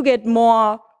 Like you get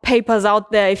more papers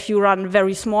out there if you run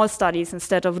very small studies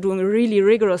instead of doing really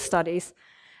rigorous studies.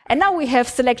 And now we have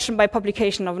selection by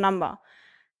publication of number,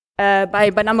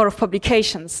 by number of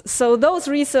publications. So those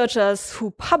researchers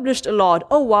who published a lot,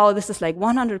 oh wow, this is like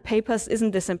 100 papers,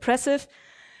 isn't this impressive?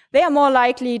 They are more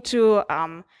likely to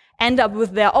end up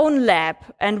with their own lab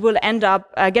and will end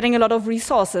up getting a lot of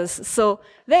resources. So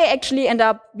they actually end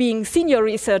up being senior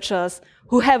researchers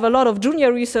who have a lot of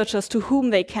junior researchers to whom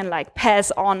they can like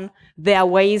pass on their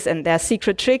ways and their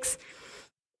secret tricks.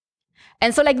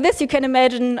 And so like this, you can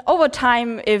imagine over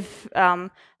time, if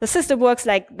the system works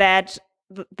like that,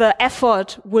 the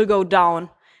effort will go down.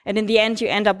 And in the end, you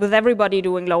end up with everybody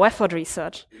doing low effort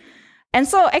research. And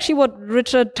so actually what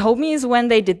Richard told me is when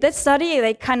they did that study,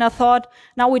 they kind of thought,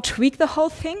 now we tweak the whole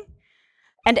thing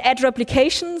and add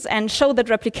replications and show that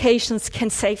replications can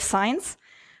save science.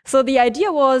 So the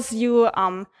idea was you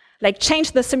like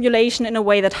change the simulation in a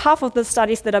way that half of the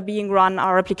studies that are being run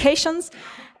are replications.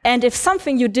 And if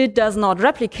something you did does not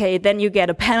replicate, then you get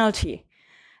a penalty.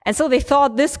 And so they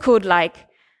thought this could like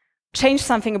change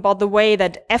something about the way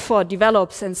that effort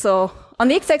develops. And so on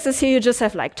the x-axis here, you just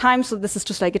have like time. So this is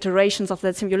just like iterations of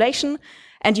that simulation.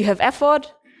 And you have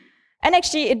effort. And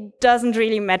actually, it doesn't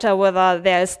really matter whether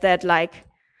there's that like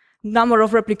number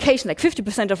of replications, like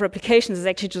 50% of replications is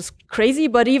actually just crazy.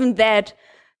 But even that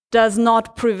does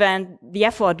not prevent the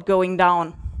effort going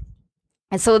down.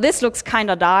 And so this looks kind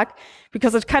of dark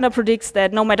because it kind of predicts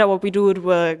that no matter what we do, it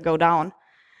will go down.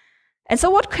 And so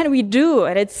what can we do?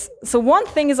 And so one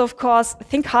thing is, of course,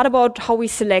 think hard about how we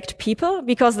select people,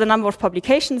 because the number of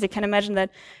publications, you can imagine that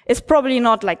is probably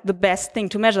not like the best thing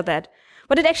to measure that.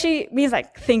 But it actually means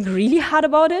like think really hard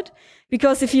about it,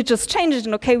 because if you just change it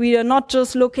and okay, we are not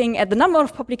just looking at the number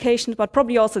of publications, but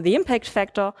probably also the impact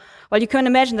factor, well, you can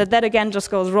imagine that that again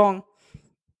just goes wrong.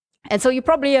 And so you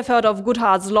probably have heard of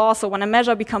Goodhart's law. So when a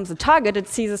measure becomes a target, it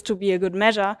ceases to be a good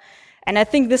measure. And I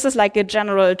think this is like a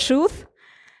general truth.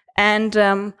 And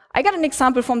I got an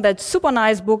example from that super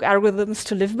nice book, Algorithms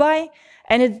to Live By.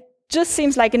 And it just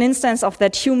seems like an instance of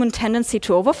that human tendency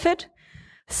to overfit.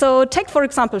 So take, for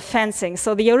example, fencing.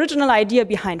 So the original idea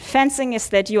behind fencing is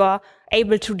that you are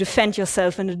able to defend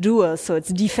yourself in a duel. So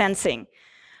it's defencing.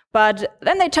 But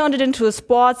then they turned it into a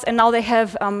sports, and now they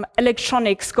have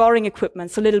electronic scoring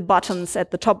equipment, so little buttons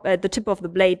at the top, at the tip of the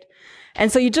blade.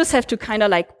 And so you just have to kind of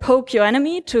like poke your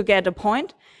enemy to get a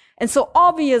point. And so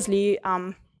obviously,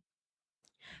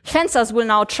 fencers will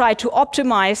now try to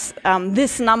optimize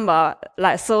this number,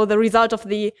 so the result of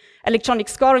the electronic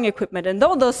scoring equipment. And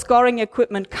though the scoring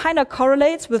equipment kind of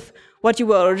correlates with what you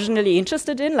were originally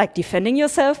interested in, like defending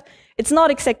yourself, it's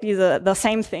not exactly the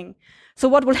same thing. So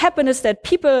what will happen is that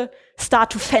people start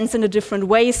to fence in a different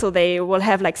way, so they will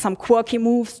have like some quirky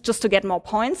moves just to get more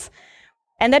points.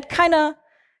 And that kind of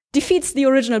defeats the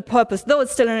original purpose, though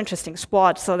it's still an interesting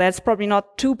sport, so that's probably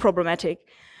not too problematic.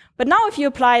 But now if you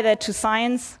apply that to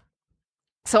science,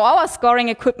 so our scoring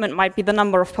equipment might be the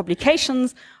number of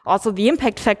publications, also the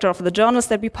impact factor of the journals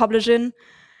that we publish in.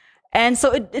 And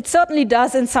so it certainly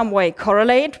does in some way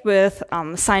correlate with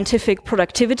scientific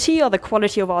productivity or the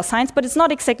quality of our science, but it's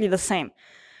not exactly the same.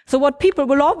 So what people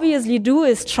will obviously do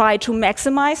is try to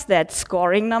maximize that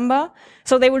scoring number.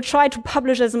 So they will try to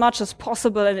publish as much as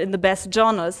possible in the best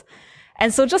journals.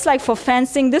 And so just like for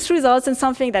fencing, this results in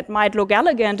something that might look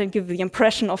elegant and give the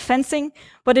impression of fencing,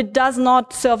 but it does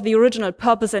not serve the original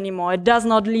purpose anymore. It does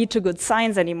not lead to good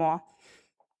science anymore.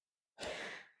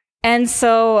 And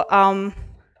so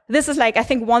this is like, I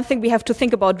think, one thing we have to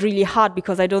think about really hard,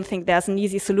 because I don't think there's an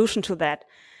easy solution to that.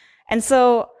 And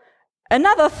so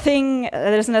another thing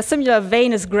that is in a similar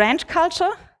vein is grant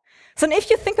culture. So if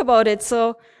you think about it,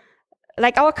 so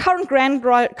like our current grant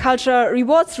culture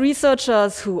rewards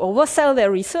researchers who oversell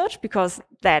their research, because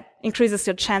that increases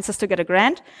your chances to get a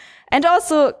grant, and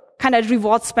also kind of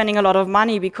rewards spending a lot of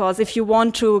money, because if you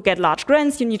want to get large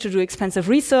grants, you need to do expensive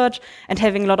research, and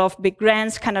having a lot of big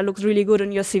grants kind of looks really good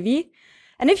on your CV.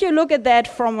 And if you look at that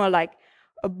from a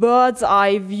bird's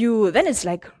eye view, then it's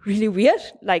like really weird.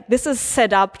 Like this is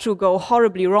set up to go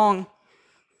horribly wrong.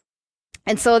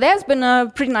 And so there's been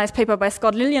a pretty nice paper by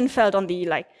Scott Lilienfeld on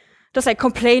the just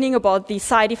complaining about the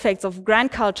side effects of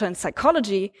grant culture in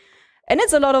psychology. And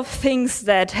it's a lot of things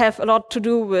that have a lot to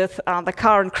do with the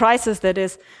current crisis. That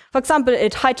is, for example,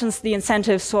 it heightens the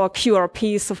incentives for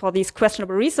QRPs, so for these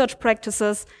questionable research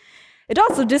practices. It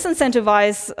also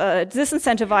disincentivizes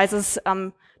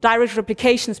direct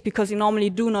replications, because you normally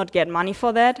do not get money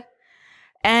for that.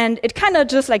 And it kind of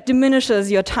just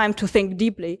diminishes your time to think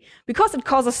deeply, because it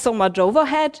causes so much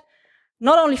overhead,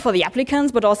 not only for the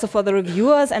applicants, but also for the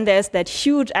reviewers, and there's that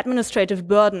huge administrative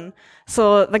burden.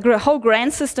 So the whole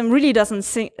grant system really doesn't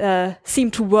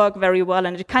seem to work very well,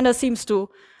 and it kind of seems to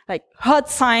hurt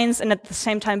science and at the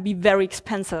same time be very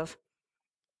expensive.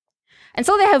 And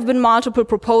so there have been multiple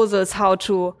proposals how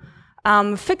to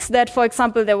fix that. For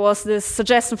example, there was this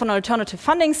suggestion for an alternative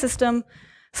funding system.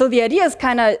 So the idea is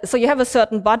so you have a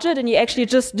certain budget and you actually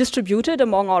just distribute it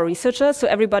among all researchers, so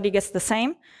everybody gets the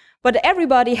same. But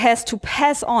everybody has to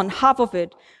pass on half of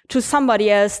it to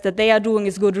somebody else that they are doing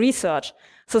is good research.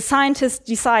 So scientists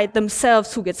decide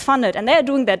themselves who gets funded, and they're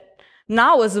doing that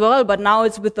now as well, but now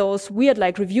it's with those weird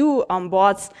review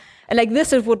boards. And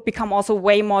this, it would become also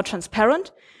way more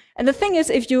transparent. And the thing is,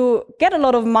 if you get a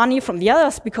lot of money from the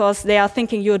others because they are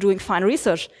thinking you're doing fine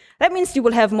research, that means you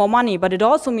will have more money, but it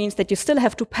also means that you still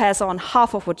have to pass on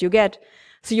half of what you get.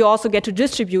 So you also get to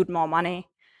distribute more money.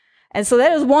 And so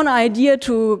that is one idea,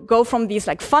 to go from these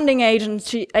funding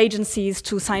agencies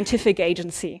to scientific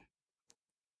agency.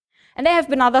 And there have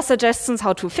been other suggestions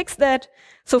how to fix that.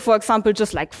 So for example,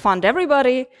 just fund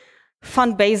everybody,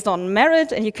 fund based on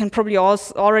merit, and you can probably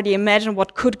also already imagine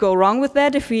what could go wrong with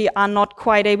that if we are not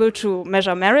quite able to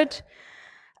measure merit.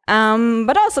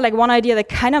 But also one idea that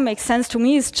kind of makes sense to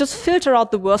me is just filter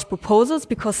out the worst proposals,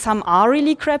 because some are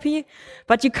really crappy,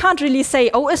 but you can't really say,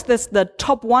 oh, is this the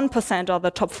top 1% or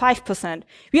the top 5%?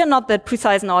 We are not that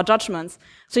precise in our judgments.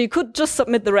 So you could just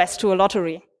submit the rest to a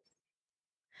lottery.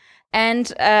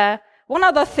 And one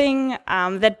other thing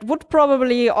that would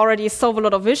probably already solve a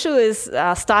lot of issue is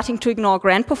starting to ignore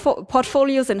grant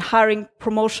portfolios and hiring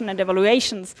promotion and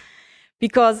evaluations,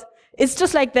 because it's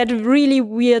just that really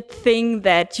weird thing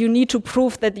that you need to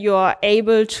prove that you are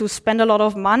able to spend a lot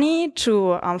of money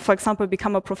to, for example,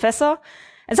 become a professor.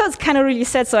 And so it's kind of really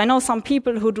sad. So I know some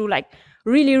people who do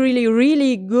really, really,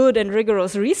 really good and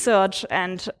rigorous research,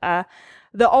 and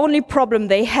the only problem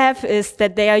they have is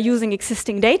that they are using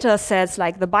existing data sets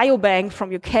like the biobank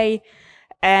from UK.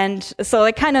 And so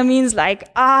it kind of means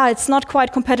it's not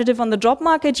quite competitive on the job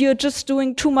market. You're just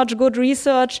doing too much good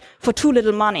research for too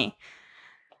little money.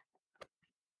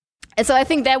 And so I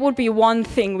think that would be one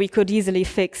thing we could easily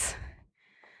fix.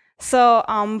 So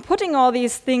putting all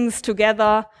these things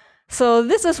together, so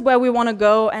this is where we want to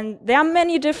go, and there are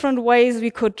many different ways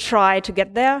we could try to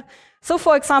get there. So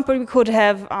for example, we could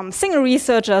have single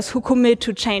researchers who commit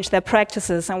to change their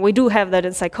practices, and we do have that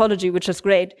in psychology, which is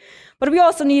great. But we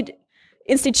also need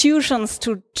institutions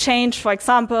to change, for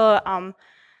example,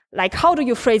 like, how do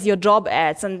you phrase your job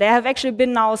ads? And there have actually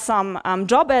been now some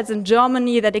job ads in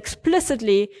Germany that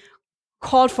explicitly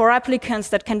called for applicants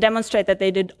that can demonstrate that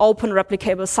they did open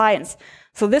replicable science.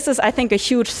 So this is, I think, a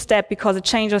huge step because it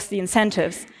changes the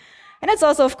incentives. And it's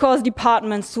also, of course,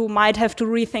 departments who might have to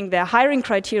rethink their hiring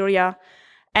criteria.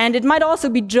 And it might also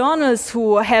be journals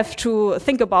who have to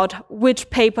think about which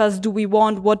papers do we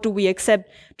want, what do we accept.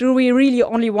 Do we really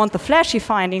only want the flashy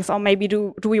findings, or maybe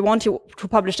do we want to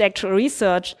publish actual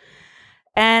research?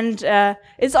 And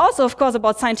it's also, of course,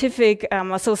 about scientific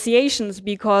associations,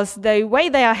 because the way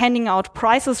they are handing out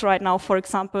prizes right now, for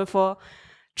example, for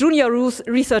junior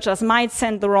researchers might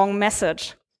send the wrong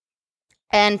message.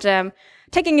 And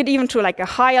taking it even to like a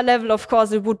higher level, of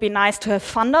course, it would be nice to have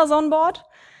funders on board.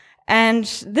 And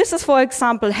this is, for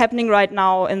example, happening right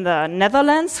now in the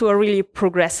Netherlands, who are really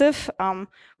progressive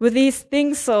with these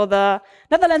things. So the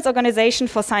Netherlands Organization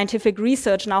for Scientific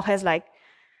Research now has like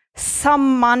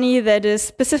some money that is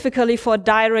specifically for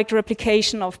direct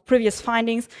replication of previous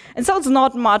findings. And so it's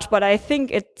not much, but I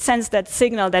think it sends that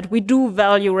signal that we do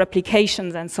value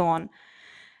replications and so on.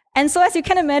 And so as you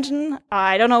can imagine,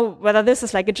 I don't know whether this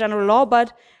is like a general law,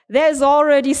 but there's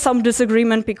already some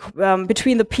disagreement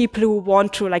between the people who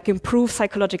want to like improve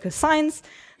psychological science.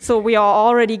 So we are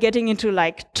already getting into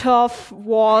like turf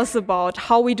wars about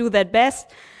how we do that best.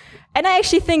 And I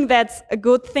actually think that's a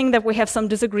good thing that we have some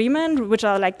disagreement, which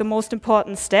are like the most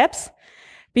important steps.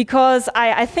 Because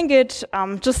I think it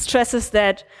just stresses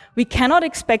that we cannot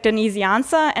expect an easy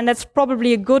answer, and that's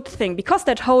probably a good thing, because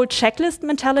that whole checklist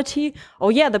mentality, oh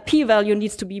yeah, the p-value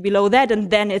needs to be below that,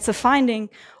 and then it's a finding,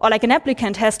 or like an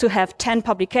applicant has to have 10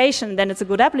 publications, then it's a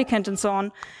good applicant, and so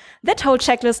on. That whole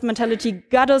checklist mentality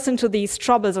got us into these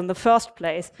troubles in the first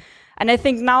place. And I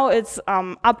think now it's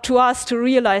up to us to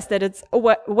realize that it's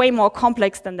way more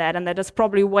complex than that, and that it's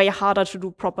probably way harder to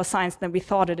do proper science than we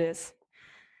thought it is.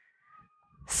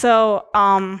 So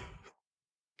now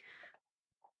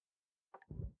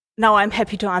I'm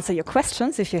happy to answer your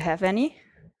questions if you have any,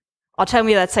 or tell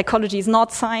me that psychology is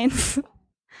not science.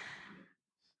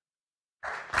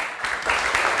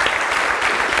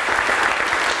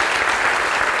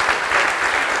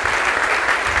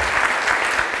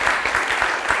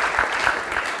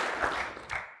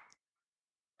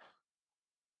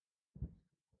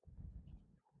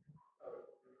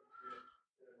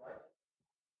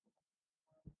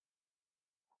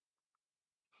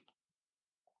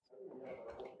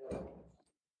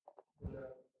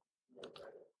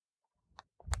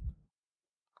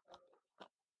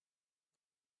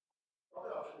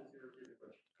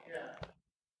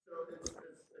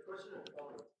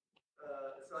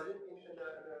 So I didn't in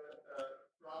the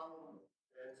problem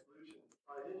and solutions.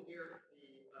 I didn't hear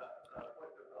the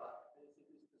point of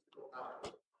statistical power.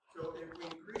 So if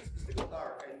we increase statistical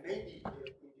power, and maybe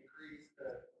if we decrease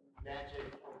the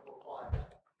magic quality,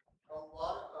 a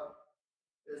lot of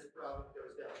this problem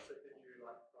goes down. So can you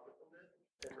comment on this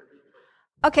and repeat it?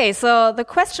 Okay, so the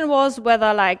question was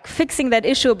whether like fixing that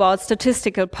issue about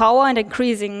statistical power and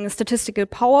increasing statistical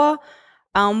power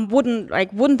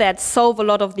wouldn't that solve a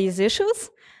lot of these issues?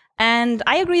 And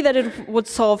I agree that it would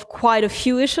solve quite a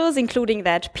few issues, including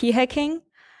that p-hacking,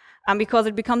 because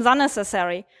it becomes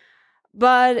unnecessary.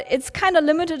 But it's kind of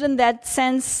limited in that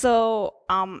sense. So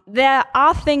there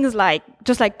are things like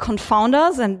just like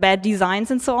confounders and bad designs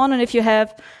and so on. And if you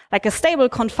have like a stable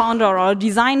confounder or a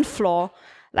design flaw,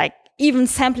 like even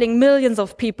sampling millions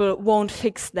of people won't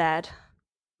fix that.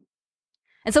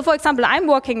 And so, for example, I'm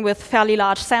working with fairly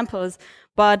large samples,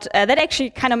 but that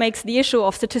actually kind of makes the issue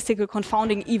of statistical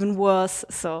confounding even worse.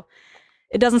 So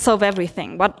it doesn't solve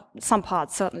everything, but some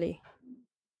parts certainly.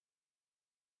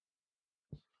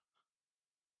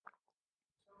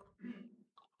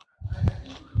 I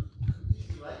think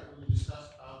completely right when you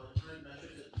discussed how the current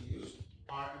metrics that we use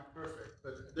are imperfect.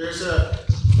 But there's a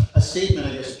statement,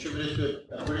 I guess, attributed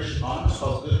to a British economist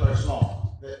called Good or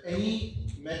Small, that any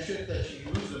metric that you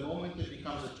use, the moment it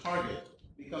becomes a target,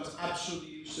 becomes absolutely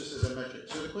useless as a metric.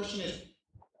 So the question is,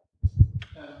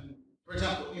 for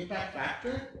example, impact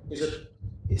factor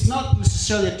it's not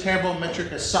necessarily a terrible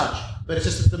metric as such, but it's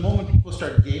just that the moment people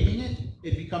start gaming it,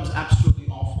 it becomes absolutely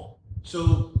awful.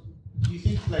 So do you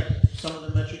think like some of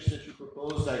the metrics that you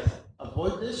propose like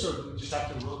avoid this, or do we just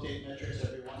have to rotate metrics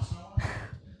every once in a while?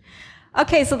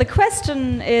 Okay, so the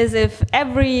question is if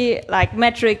every like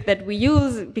metric that we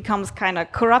use becomes kind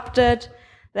of corrupted,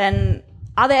 then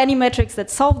are there any metrics that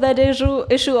solve that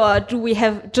issue, or do we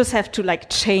just have to like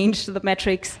change the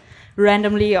metrics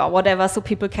randomly or whatever so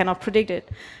people cannot predict it?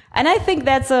 And I think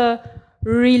that's a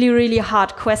really, really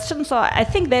hard question. So I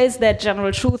think there is that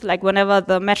general truth, like whenever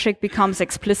the metric becomes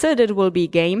explicit, it will be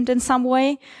gamed in some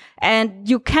way. And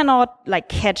you cannot like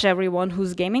catch everyone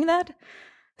who's gaming that.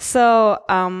 So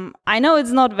I know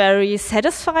it's not very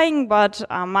satisfying, but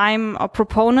I'm a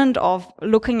proponent of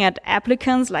looking at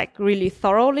applicants like really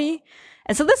thoroughly.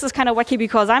 And so this is kind of wacky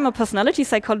because I'm a personality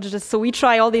psychologist, so we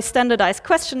try all these standardized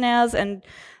questionnaires and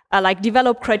like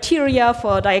develop criteria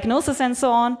for diagnosis and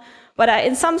so on. But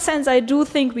in some sense, I do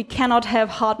think we cannot have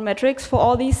hard metrics for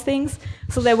all these things.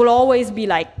 So there will always be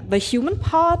like the human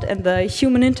part and the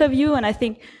human interview. And I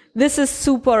think this is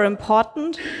super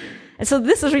important. And so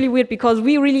this is really weird because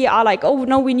we really are like, oh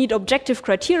no, we need objective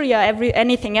criteria.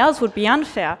 Anything else would be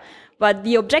unfair. But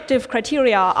the objective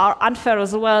criteria are unfair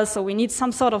as well. So we need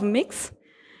some sort of mix.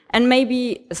 And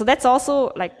maybe, so that's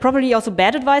also like probably also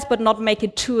bad advice, but not make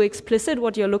it too explicit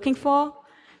what you're looking for.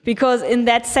 Because in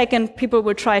that second, people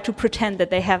will try to pretend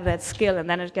that they have that skill, and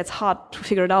then it gets hard to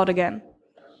figure it out again.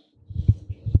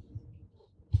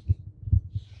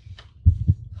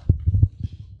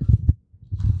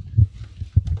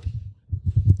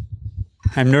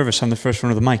 I'm nervous. I'm the first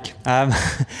one with the mic.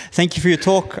 Thank you for your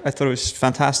talk. I thought it was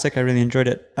fantastic. I really enjoyed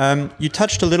it. You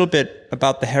touched a little bit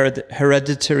about the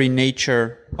hereditary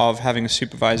nature of having a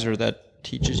supervisor that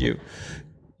teaches you.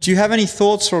 Do you have any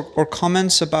thoughts or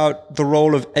comments about the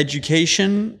role of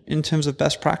education in terms of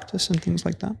best practice and things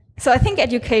like that? So I think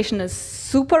education is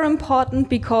super important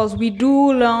because we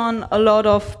do learn a lot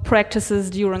of practices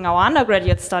during our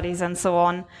undergraduate studies and so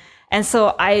on. And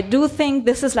so I do think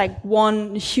this is like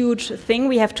one huge thing.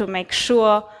 We have to make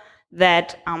sure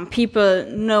that people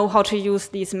know how to use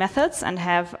these methods and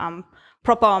have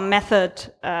proper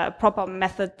method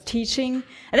teaching.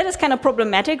 And that is kind of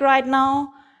problematic right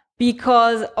now.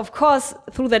 Because, of course,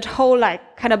 through that whole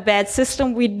like kind of bad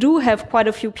system, we do have quite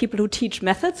a few people who teach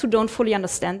methods who don't fully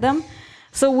understand them.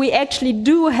 So we actually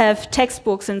do have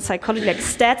textbooks in psychology, like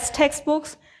stats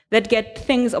textbooks, that get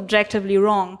things objectively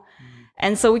wrong.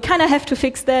 And so we kind of have to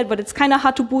fix that, but it's kind of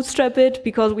hard to bootstrap it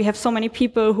because we have so many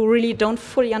people who really don't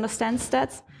fully understand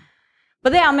stats.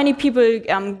 But there are many people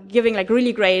giving like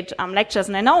really great lectures,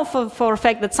 and I know for a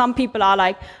fact that some people are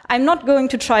like, I'm not going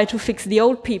to try to fix the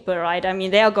old people, right? I mean,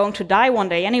 they are going to die one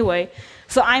day anyway.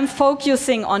 So I'm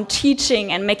focusing on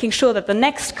teaching and making sure that the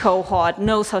next cohort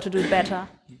knows how to do it better.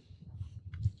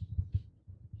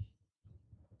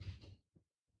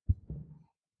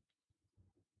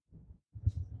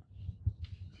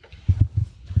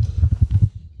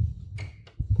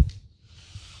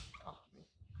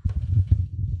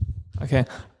 Okay,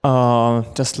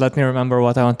 just let me remember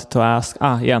what I wanted to ask.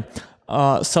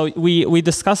 So we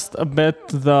discussed a bit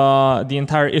the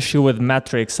entire issue with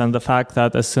metrics and the fact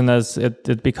that as soon as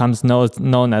it becomes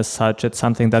known as such, it's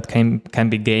something that can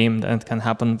be gamed and can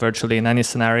happen virtually in any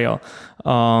scenario.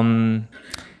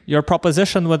 Your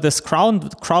proposition with this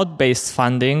crowd-based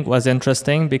funding was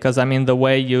interesting because, I mean, the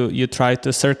way you try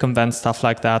to circumvent stuff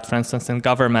like that, for instance, in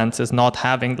governments, is not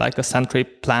having like a centrally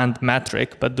planned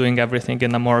metric, but doing everything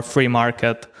in a more free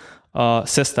market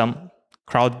system,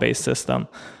 crowd-based system.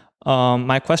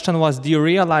 My question was, do you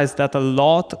realize that a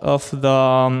lot of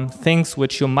the things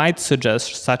which you might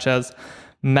suggest, such as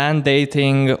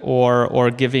mandating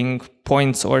or giving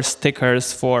points or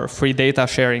stickers for free data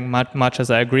sharing, much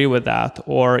as I agree with that,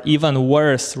 or even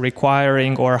worse,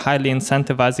 requiring or highly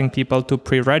incentivizing people to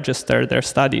pre-register their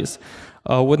studies.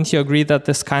 Wouldn't you agree that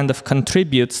this kind of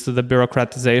contributes to the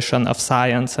bureaucratization of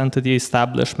science and to the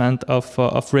establishment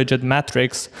of rigid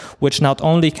metrics, which not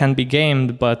only can be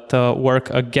gamed, but work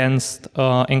against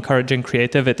encouraging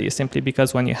creativity, simply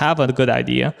because when you have a good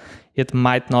idea, it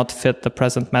might not fit the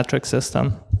present metric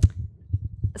system?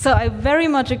 So I very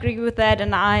much agree with that,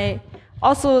 and I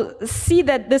also see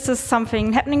that this is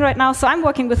something happening right now. So I'm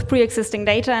working with pre-existing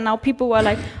data, and now people were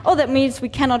like, oh, that means we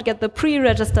cannot get the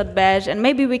pre-registered badge, and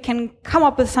maybe we can come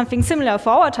up with something similar for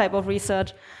our type of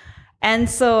research. And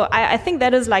so I think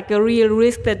that is like a real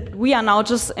risk, that we are now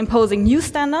just imposing new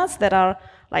standards that are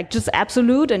like just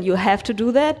absolute, and you have to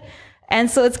do that.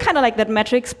 And so it's kind of like that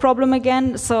metrics problem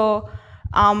again. So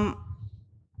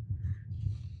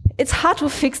it's hard to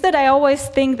fix that. I always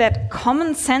think that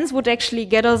common sense would actually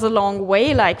get us a long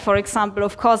way. Like, for example,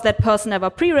 of course, that person never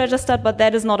pre-registered, but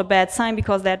that is not a bad sign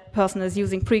because that person is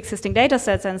using pre-existing data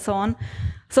sets and so on.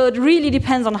 So it really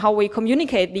depends on how we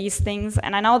communicate these things.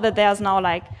 And I know that there's now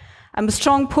like a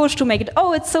strong push to make it,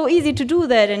 oh, it's so easy to do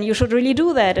that, and you should really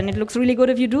do that, and it looks really good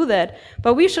if you do that.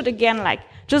 But we should, again, like,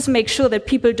 just make sure that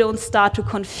people don't start to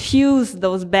confuse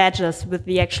those badges with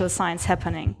the actual science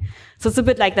happening. So it's a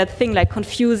bit like that thing, like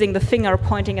confusing the finger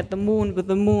pointing at the moon with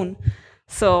the moon.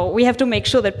 So we have to make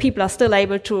sure that people are still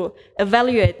able to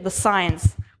evaluate the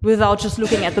science without just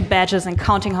looking at the badges and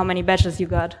counting how many badges you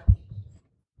got.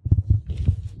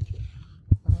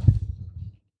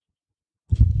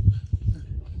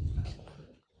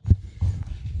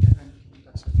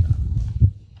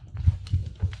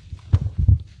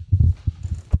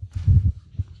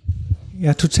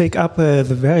 Yeah, to take up the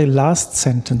very last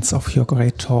sentence of your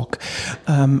great talk,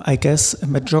 I guess a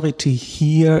majority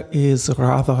here is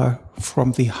rather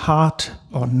from the hard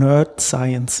or nerd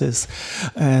sciences,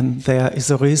 and there is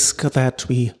a risk that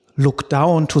we look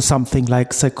down to something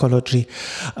like psychology.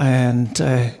 And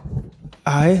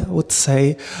I would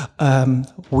say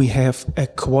we have a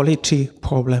quality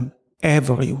problem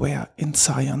everywhere in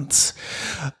science.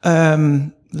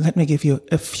 Let me give you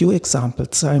a few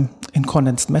examples. In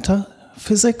condensed matter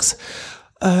physics,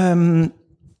 I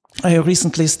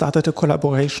recently started a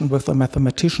collaboration with a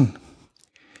mathematician,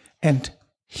 and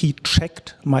he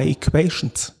checked my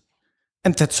equations.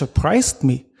 And that surprised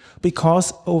me,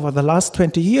 because over the last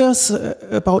 20 years,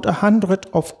 about 100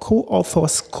 of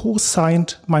co-authors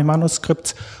co-signed my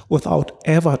manuscripts without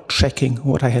ever checking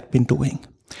what I had been doing.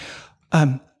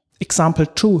 Example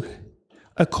 2,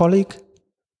 a colleague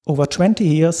over 20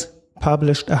 years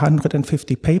published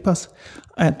 150 papers,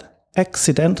 and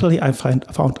accidentally I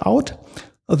found out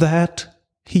that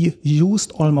he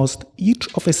used almost each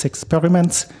of his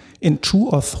experiments in 2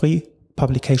 or 3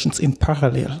 publications in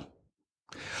parallel.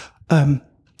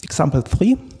 Example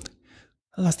 3,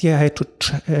 last year I had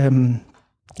to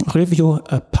review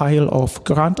a pile of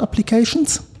grant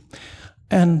applications,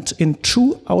 and in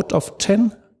 2 out of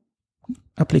 10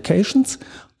 applications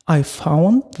I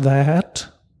found that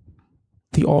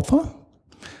the author,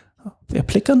 the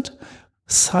applicant,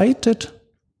 cited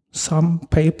some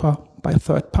paper by a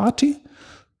third party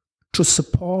to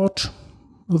support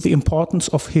the importance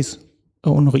of his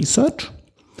own research.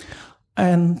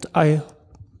 And I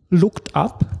looked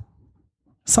up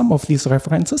some of these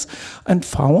references and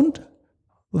found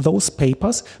those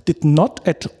papers did not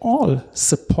at all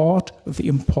support the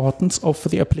importance of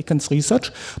the applicant's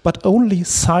research, but only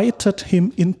cited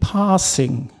him in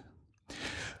passing.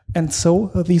 And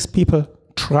so these people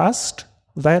trust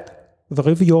that the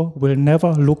reviewer will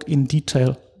never look in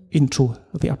detail into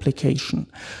the application.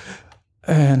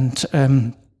 And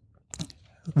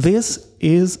this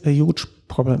is a huge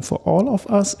problem for all of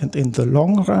us, and in the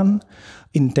long run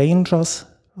endangers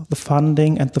the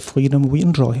funding and the freedom we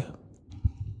enjoy.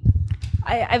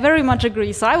 I very much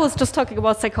agree. So I was just talking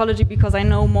about psychology because I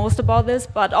know most about this,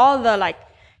 but all the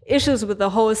issues with the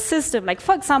whole system,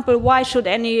 for example, why should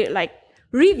any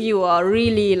reviewer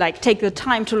really take the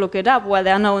time to look it up? Well,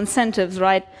 there are no incentives,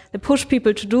 right? They push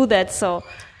people to do that. So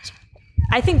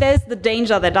I think there's the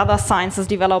danger that other sciences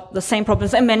develop the same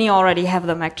problems, and many already have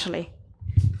them actually.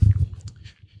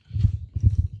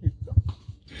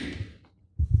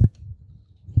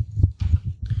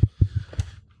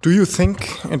 Do you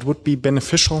think it would be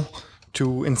beneficial to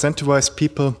incentivize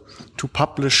people to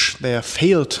publish their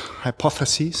failed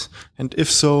hypotheses? And if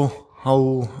so,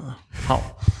 how?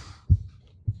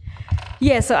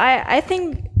 Yeah, so I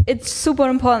think it's super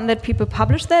important that people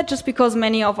publish that, just because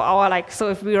many of our, so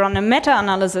if we run a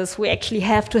meta-analysis, we actually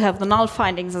have to have the null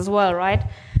findings as well, right?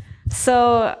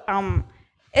 So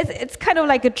it's kind of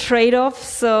like a trade-off.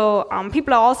 So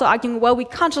people are also arguing, well, we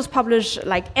can't just publish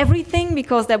everything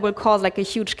because that will cause a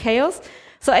huge chaos.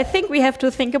 So I think we have to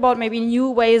think about maybe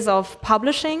new ways of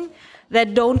publishing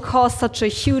that don't cause such a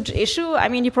huge issue. I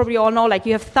mean, you probably all know,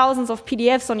 you have thousands of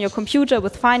PDFs on your computer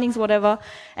with findings, whatever.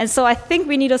 And so I think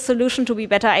we need a solution to be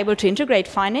better able to integrate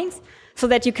findings so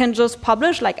that you can just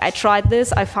publish, I tried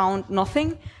this, I found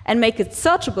nothing, and make it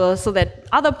searchable so that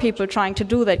other people trying to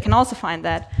do that can also find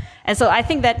that. And so I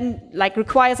think that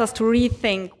requires us to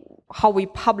rethink how we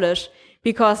publish,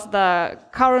 because the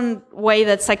current way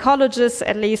that psychologists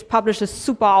at least publish is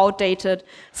super outdated.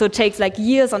 So it takes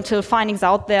years until findings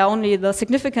out there, only the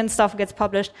significant stuff gets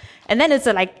published. And then it's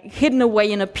hidden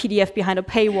away in a PDF behind a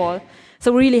paywall.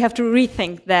 So we really have to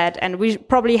rethink that, and we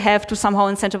probably have to somehow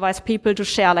incentivize people to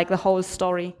share the whole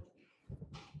story.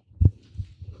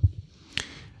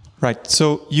 Right.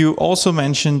 So you also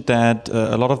mentioned that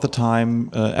a lot of the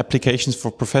time applications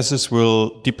for professors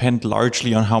will depend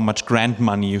largely on how much grant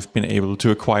money you've been able to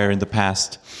acquire in the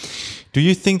past. Do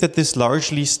you think that this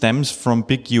largely stems from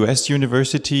big US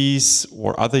universities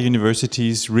or other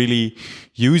universities really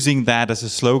using that as a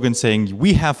slogan, saying,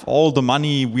 we have all the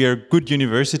money, we are good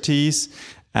universities,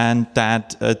 and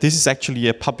that this is actually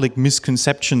a public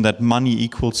misconception that money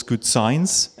equals good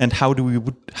science? And how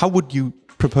would you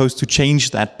propose to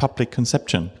change that public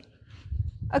conception?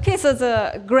 Okay, so it's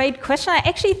a great question. I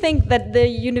actually think that the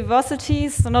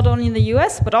universities, so not only in the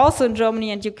US, but also in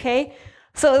Germany and UK,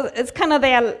 so it's kind of,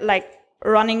 they are like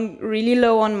running really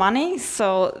low on money,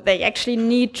 so they actually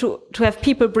need to have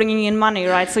people bringing in money,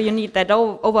 right? So you need that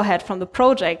overhead from the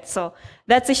project. So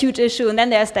that's a huge issue. And then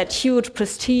there's that huge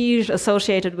prestige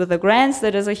associated with the grants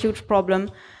that is a huge problem.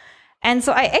 And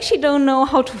so I actually don't know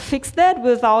how to fix that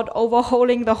without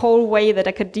overhauling the whole way that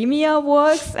academia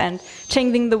works and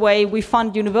changing the way we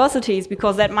fund universities,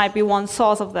 because that might be one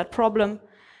source of that problem.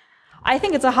 I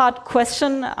think it's a hard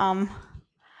question.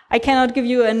 I cannot give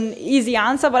you an easy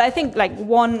answer, but I think like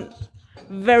one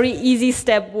very easy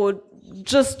step would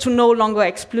just to no longer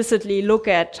explicitly look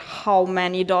at how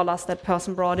many dollars that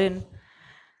person brought in.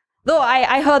 Though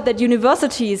I heard that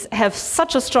universities have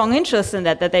such a strong interest in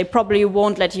that they probably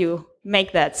won't let you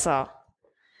make that, so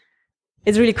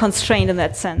it's really constrained in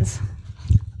that sense.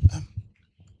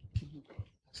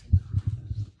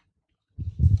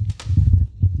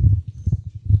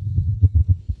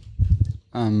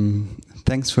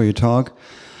 Thanks for your talk.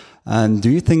 Do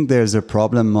you think there's a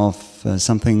problem of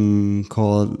something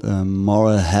called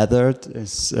moral hazard?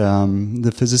 As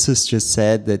the physicist just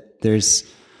said, that there's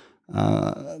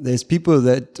people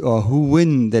that who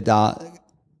win that are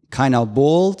kind of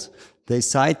bold. They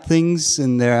cite things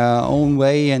in their own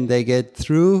way and they get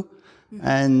through.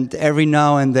 And every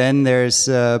now and then there's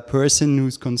a person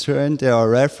who's concerned, or a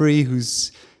referee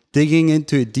who's digging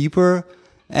into it deeper.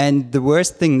 And the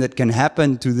worst thing that can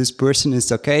happen to this person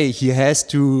is, okay, he has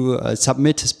to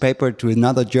submit his paper to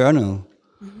another journal.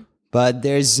 But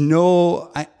there's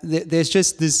there's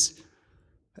just this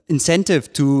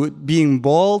incentive to being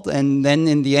bold, and then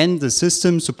in the end, the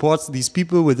system supports these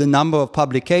people with a number of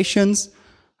publications.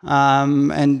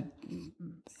 And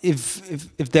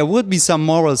if there would be some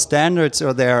moral standards,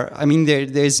 or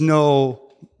there's no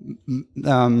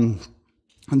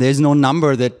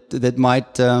number that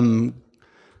might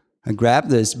grab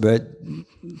this, but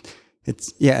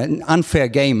it's an unfair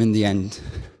game in the end.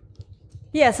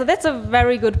 Yeah, so that's a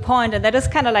very good point, and that is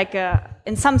kind of like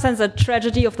in some sense a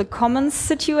tragedy of the commons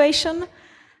situation.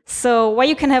 So where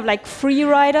you can have like free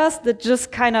riders that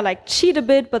just kind of like cheat a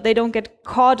bit, but they don't get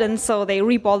caught, and so they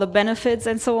reap all the benefits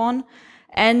and so on.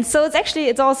 And so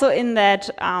it's also in that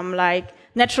like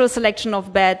natural selection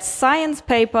of bad science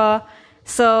paper.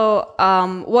 So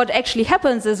what actually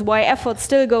happens is why effort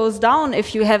still goes down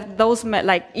if you have those,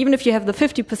 like even if you have the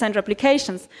 50%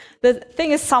 replications, the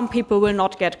thing is some people will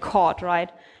not get caught, right?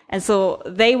 And so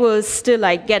they will still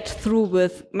like get through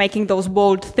with making those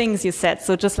bold things you said.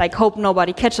 So just like hope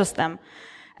nobody catches them.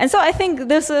 And so I think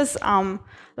this is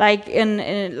like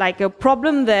in like a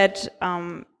problem that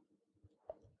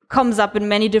comes up in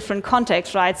many different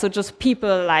contexts, right? So just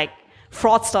people like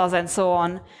fraudsters and so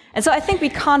on. And so I think we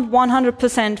can't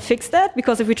 100% fix that,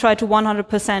 because if we try to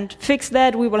 100% fix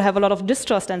that, we will have a lot of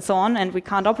distrust and so on, and we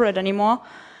can't operate anymore.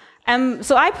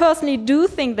 So I personally do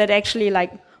think that actually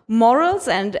like morals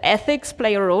and ethics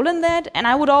play a role in that, and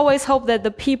I would always hope that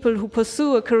the people who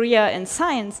pursue a career in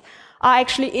science are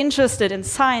actually interested in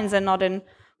science and not in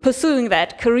pursuing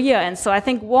that career. And so I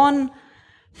think one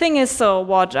thing is, so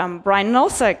what Brian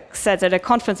Nosek said at a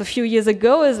conference a few years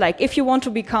ago is like, if you want to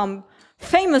become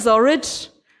famous or rich,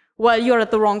 well, you're at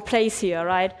the wrong place here,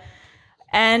 right?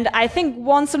 And I think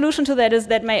one solution to that is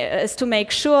to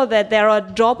make sure that there are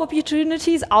job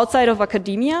opportunities outside of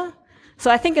academia.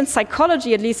 So I think in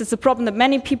psychology, at least, it's a problem that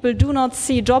many people do not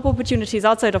see job opportunities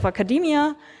outside of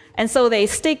academia, and so they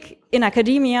stick in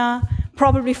academia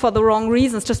probably for the wrong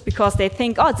reasons, just because they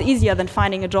think, oh, it's easier than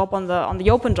finding a job on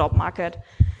the open job market.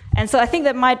 And so I think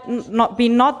that might not be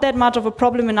that much of a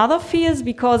problem in other fields,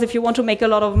 because if you want to make a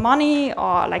lot of money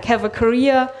or like have a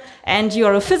career and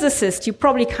you're a physicist, you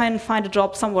probably can't find a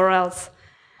job somewhere else.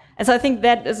 And so I think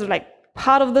that is like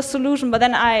part of the solution. But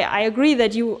then I agree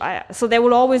that so there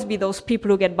will always be those people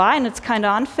who get by, and it's kind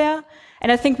of unfair. And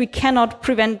I think we cannot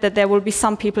prevent that there will be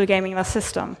some people gaming the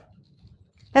system.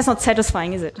 That's not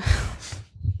satisfying, is it?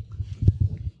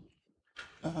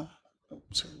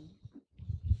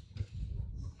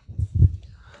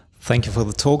 Thank you for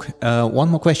the talk. One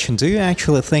more question. Do you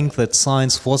actually think that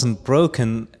science wasn't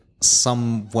broken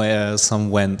somewhere,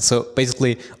 somewhen? So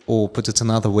basically, or put it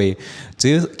another way,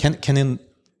 can you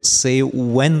say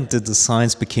when did the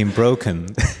science become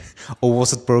broken? Or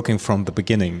was it broken from the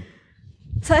beginning?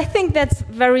 So I think that's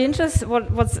very interesting.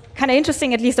 What's kind of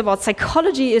interesting, at least about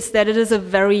psychology, is that it is a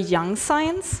very young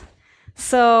science.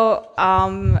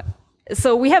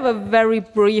 So we have a very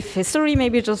brief history,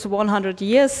 maybe just 100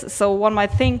 years. So one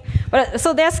might think,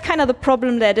 so there's kind of the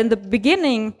problem that in the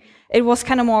beginning it was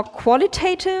kind of more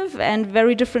qualitative and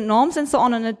very different norms and so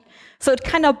on, and so it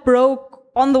kind of broke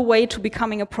on the way to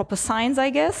becoming a proper science, I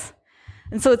guess.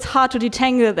 And so it's hard to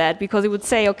detangle that, because it would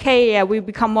say, okay, yeah, we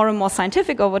become more and more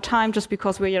scientific over time just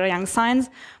because we're young science,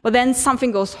 but then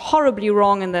something goes horribly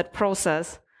wrong in that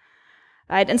process.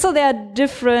 Right? And so there are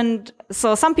different,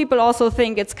 so some people also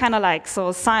think it's kind of like,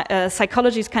 so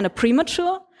psychology is kind of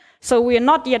premature. So we are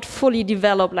not yet fully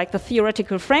developed, like the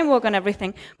theoretical framework and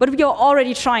everything, but we are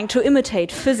already trying to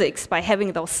imitate physics by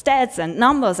having those stats and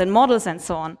numbers and models and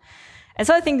so on. And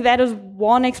so I think that is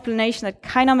one explanation that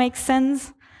kind of makes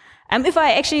sense. If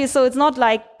I actually, so it's not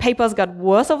like papers got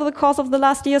worse over the course of the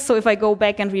last year. So if I go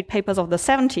back and read papers of the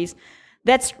 70s,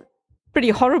 that's pretty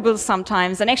horrible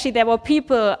sometimes. And actually there were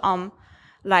people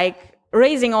like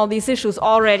raising all these issues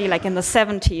already like in the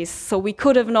 70s. So we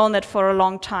could have known that for a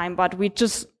long time, but we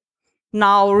just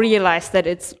now realize that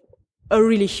it's a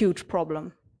really huge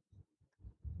problem.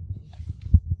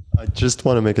 I just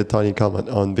want to make a tiny comment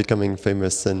on becoming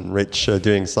famous and rich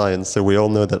doing science. So we all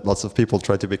know that lots of people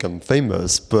try to become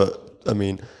famous, but I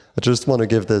mean, I just want to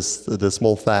give this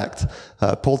small fact.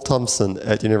 Paul Thompson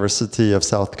at University of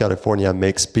South California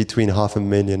makes between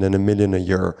 $500,000 and $1 million a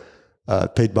year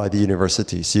paid by the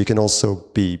university. So you can also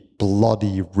be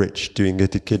bloody rich doing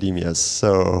academia.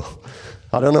 So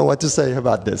I don't know what to say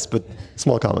about this, but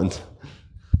small comment.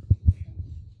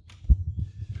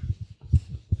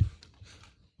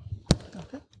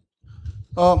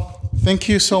 Thank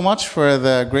you so much for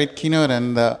the great keynote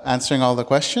and answering all the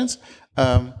questions.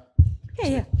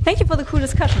 Yeah. Thank you for the cool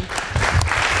discussion.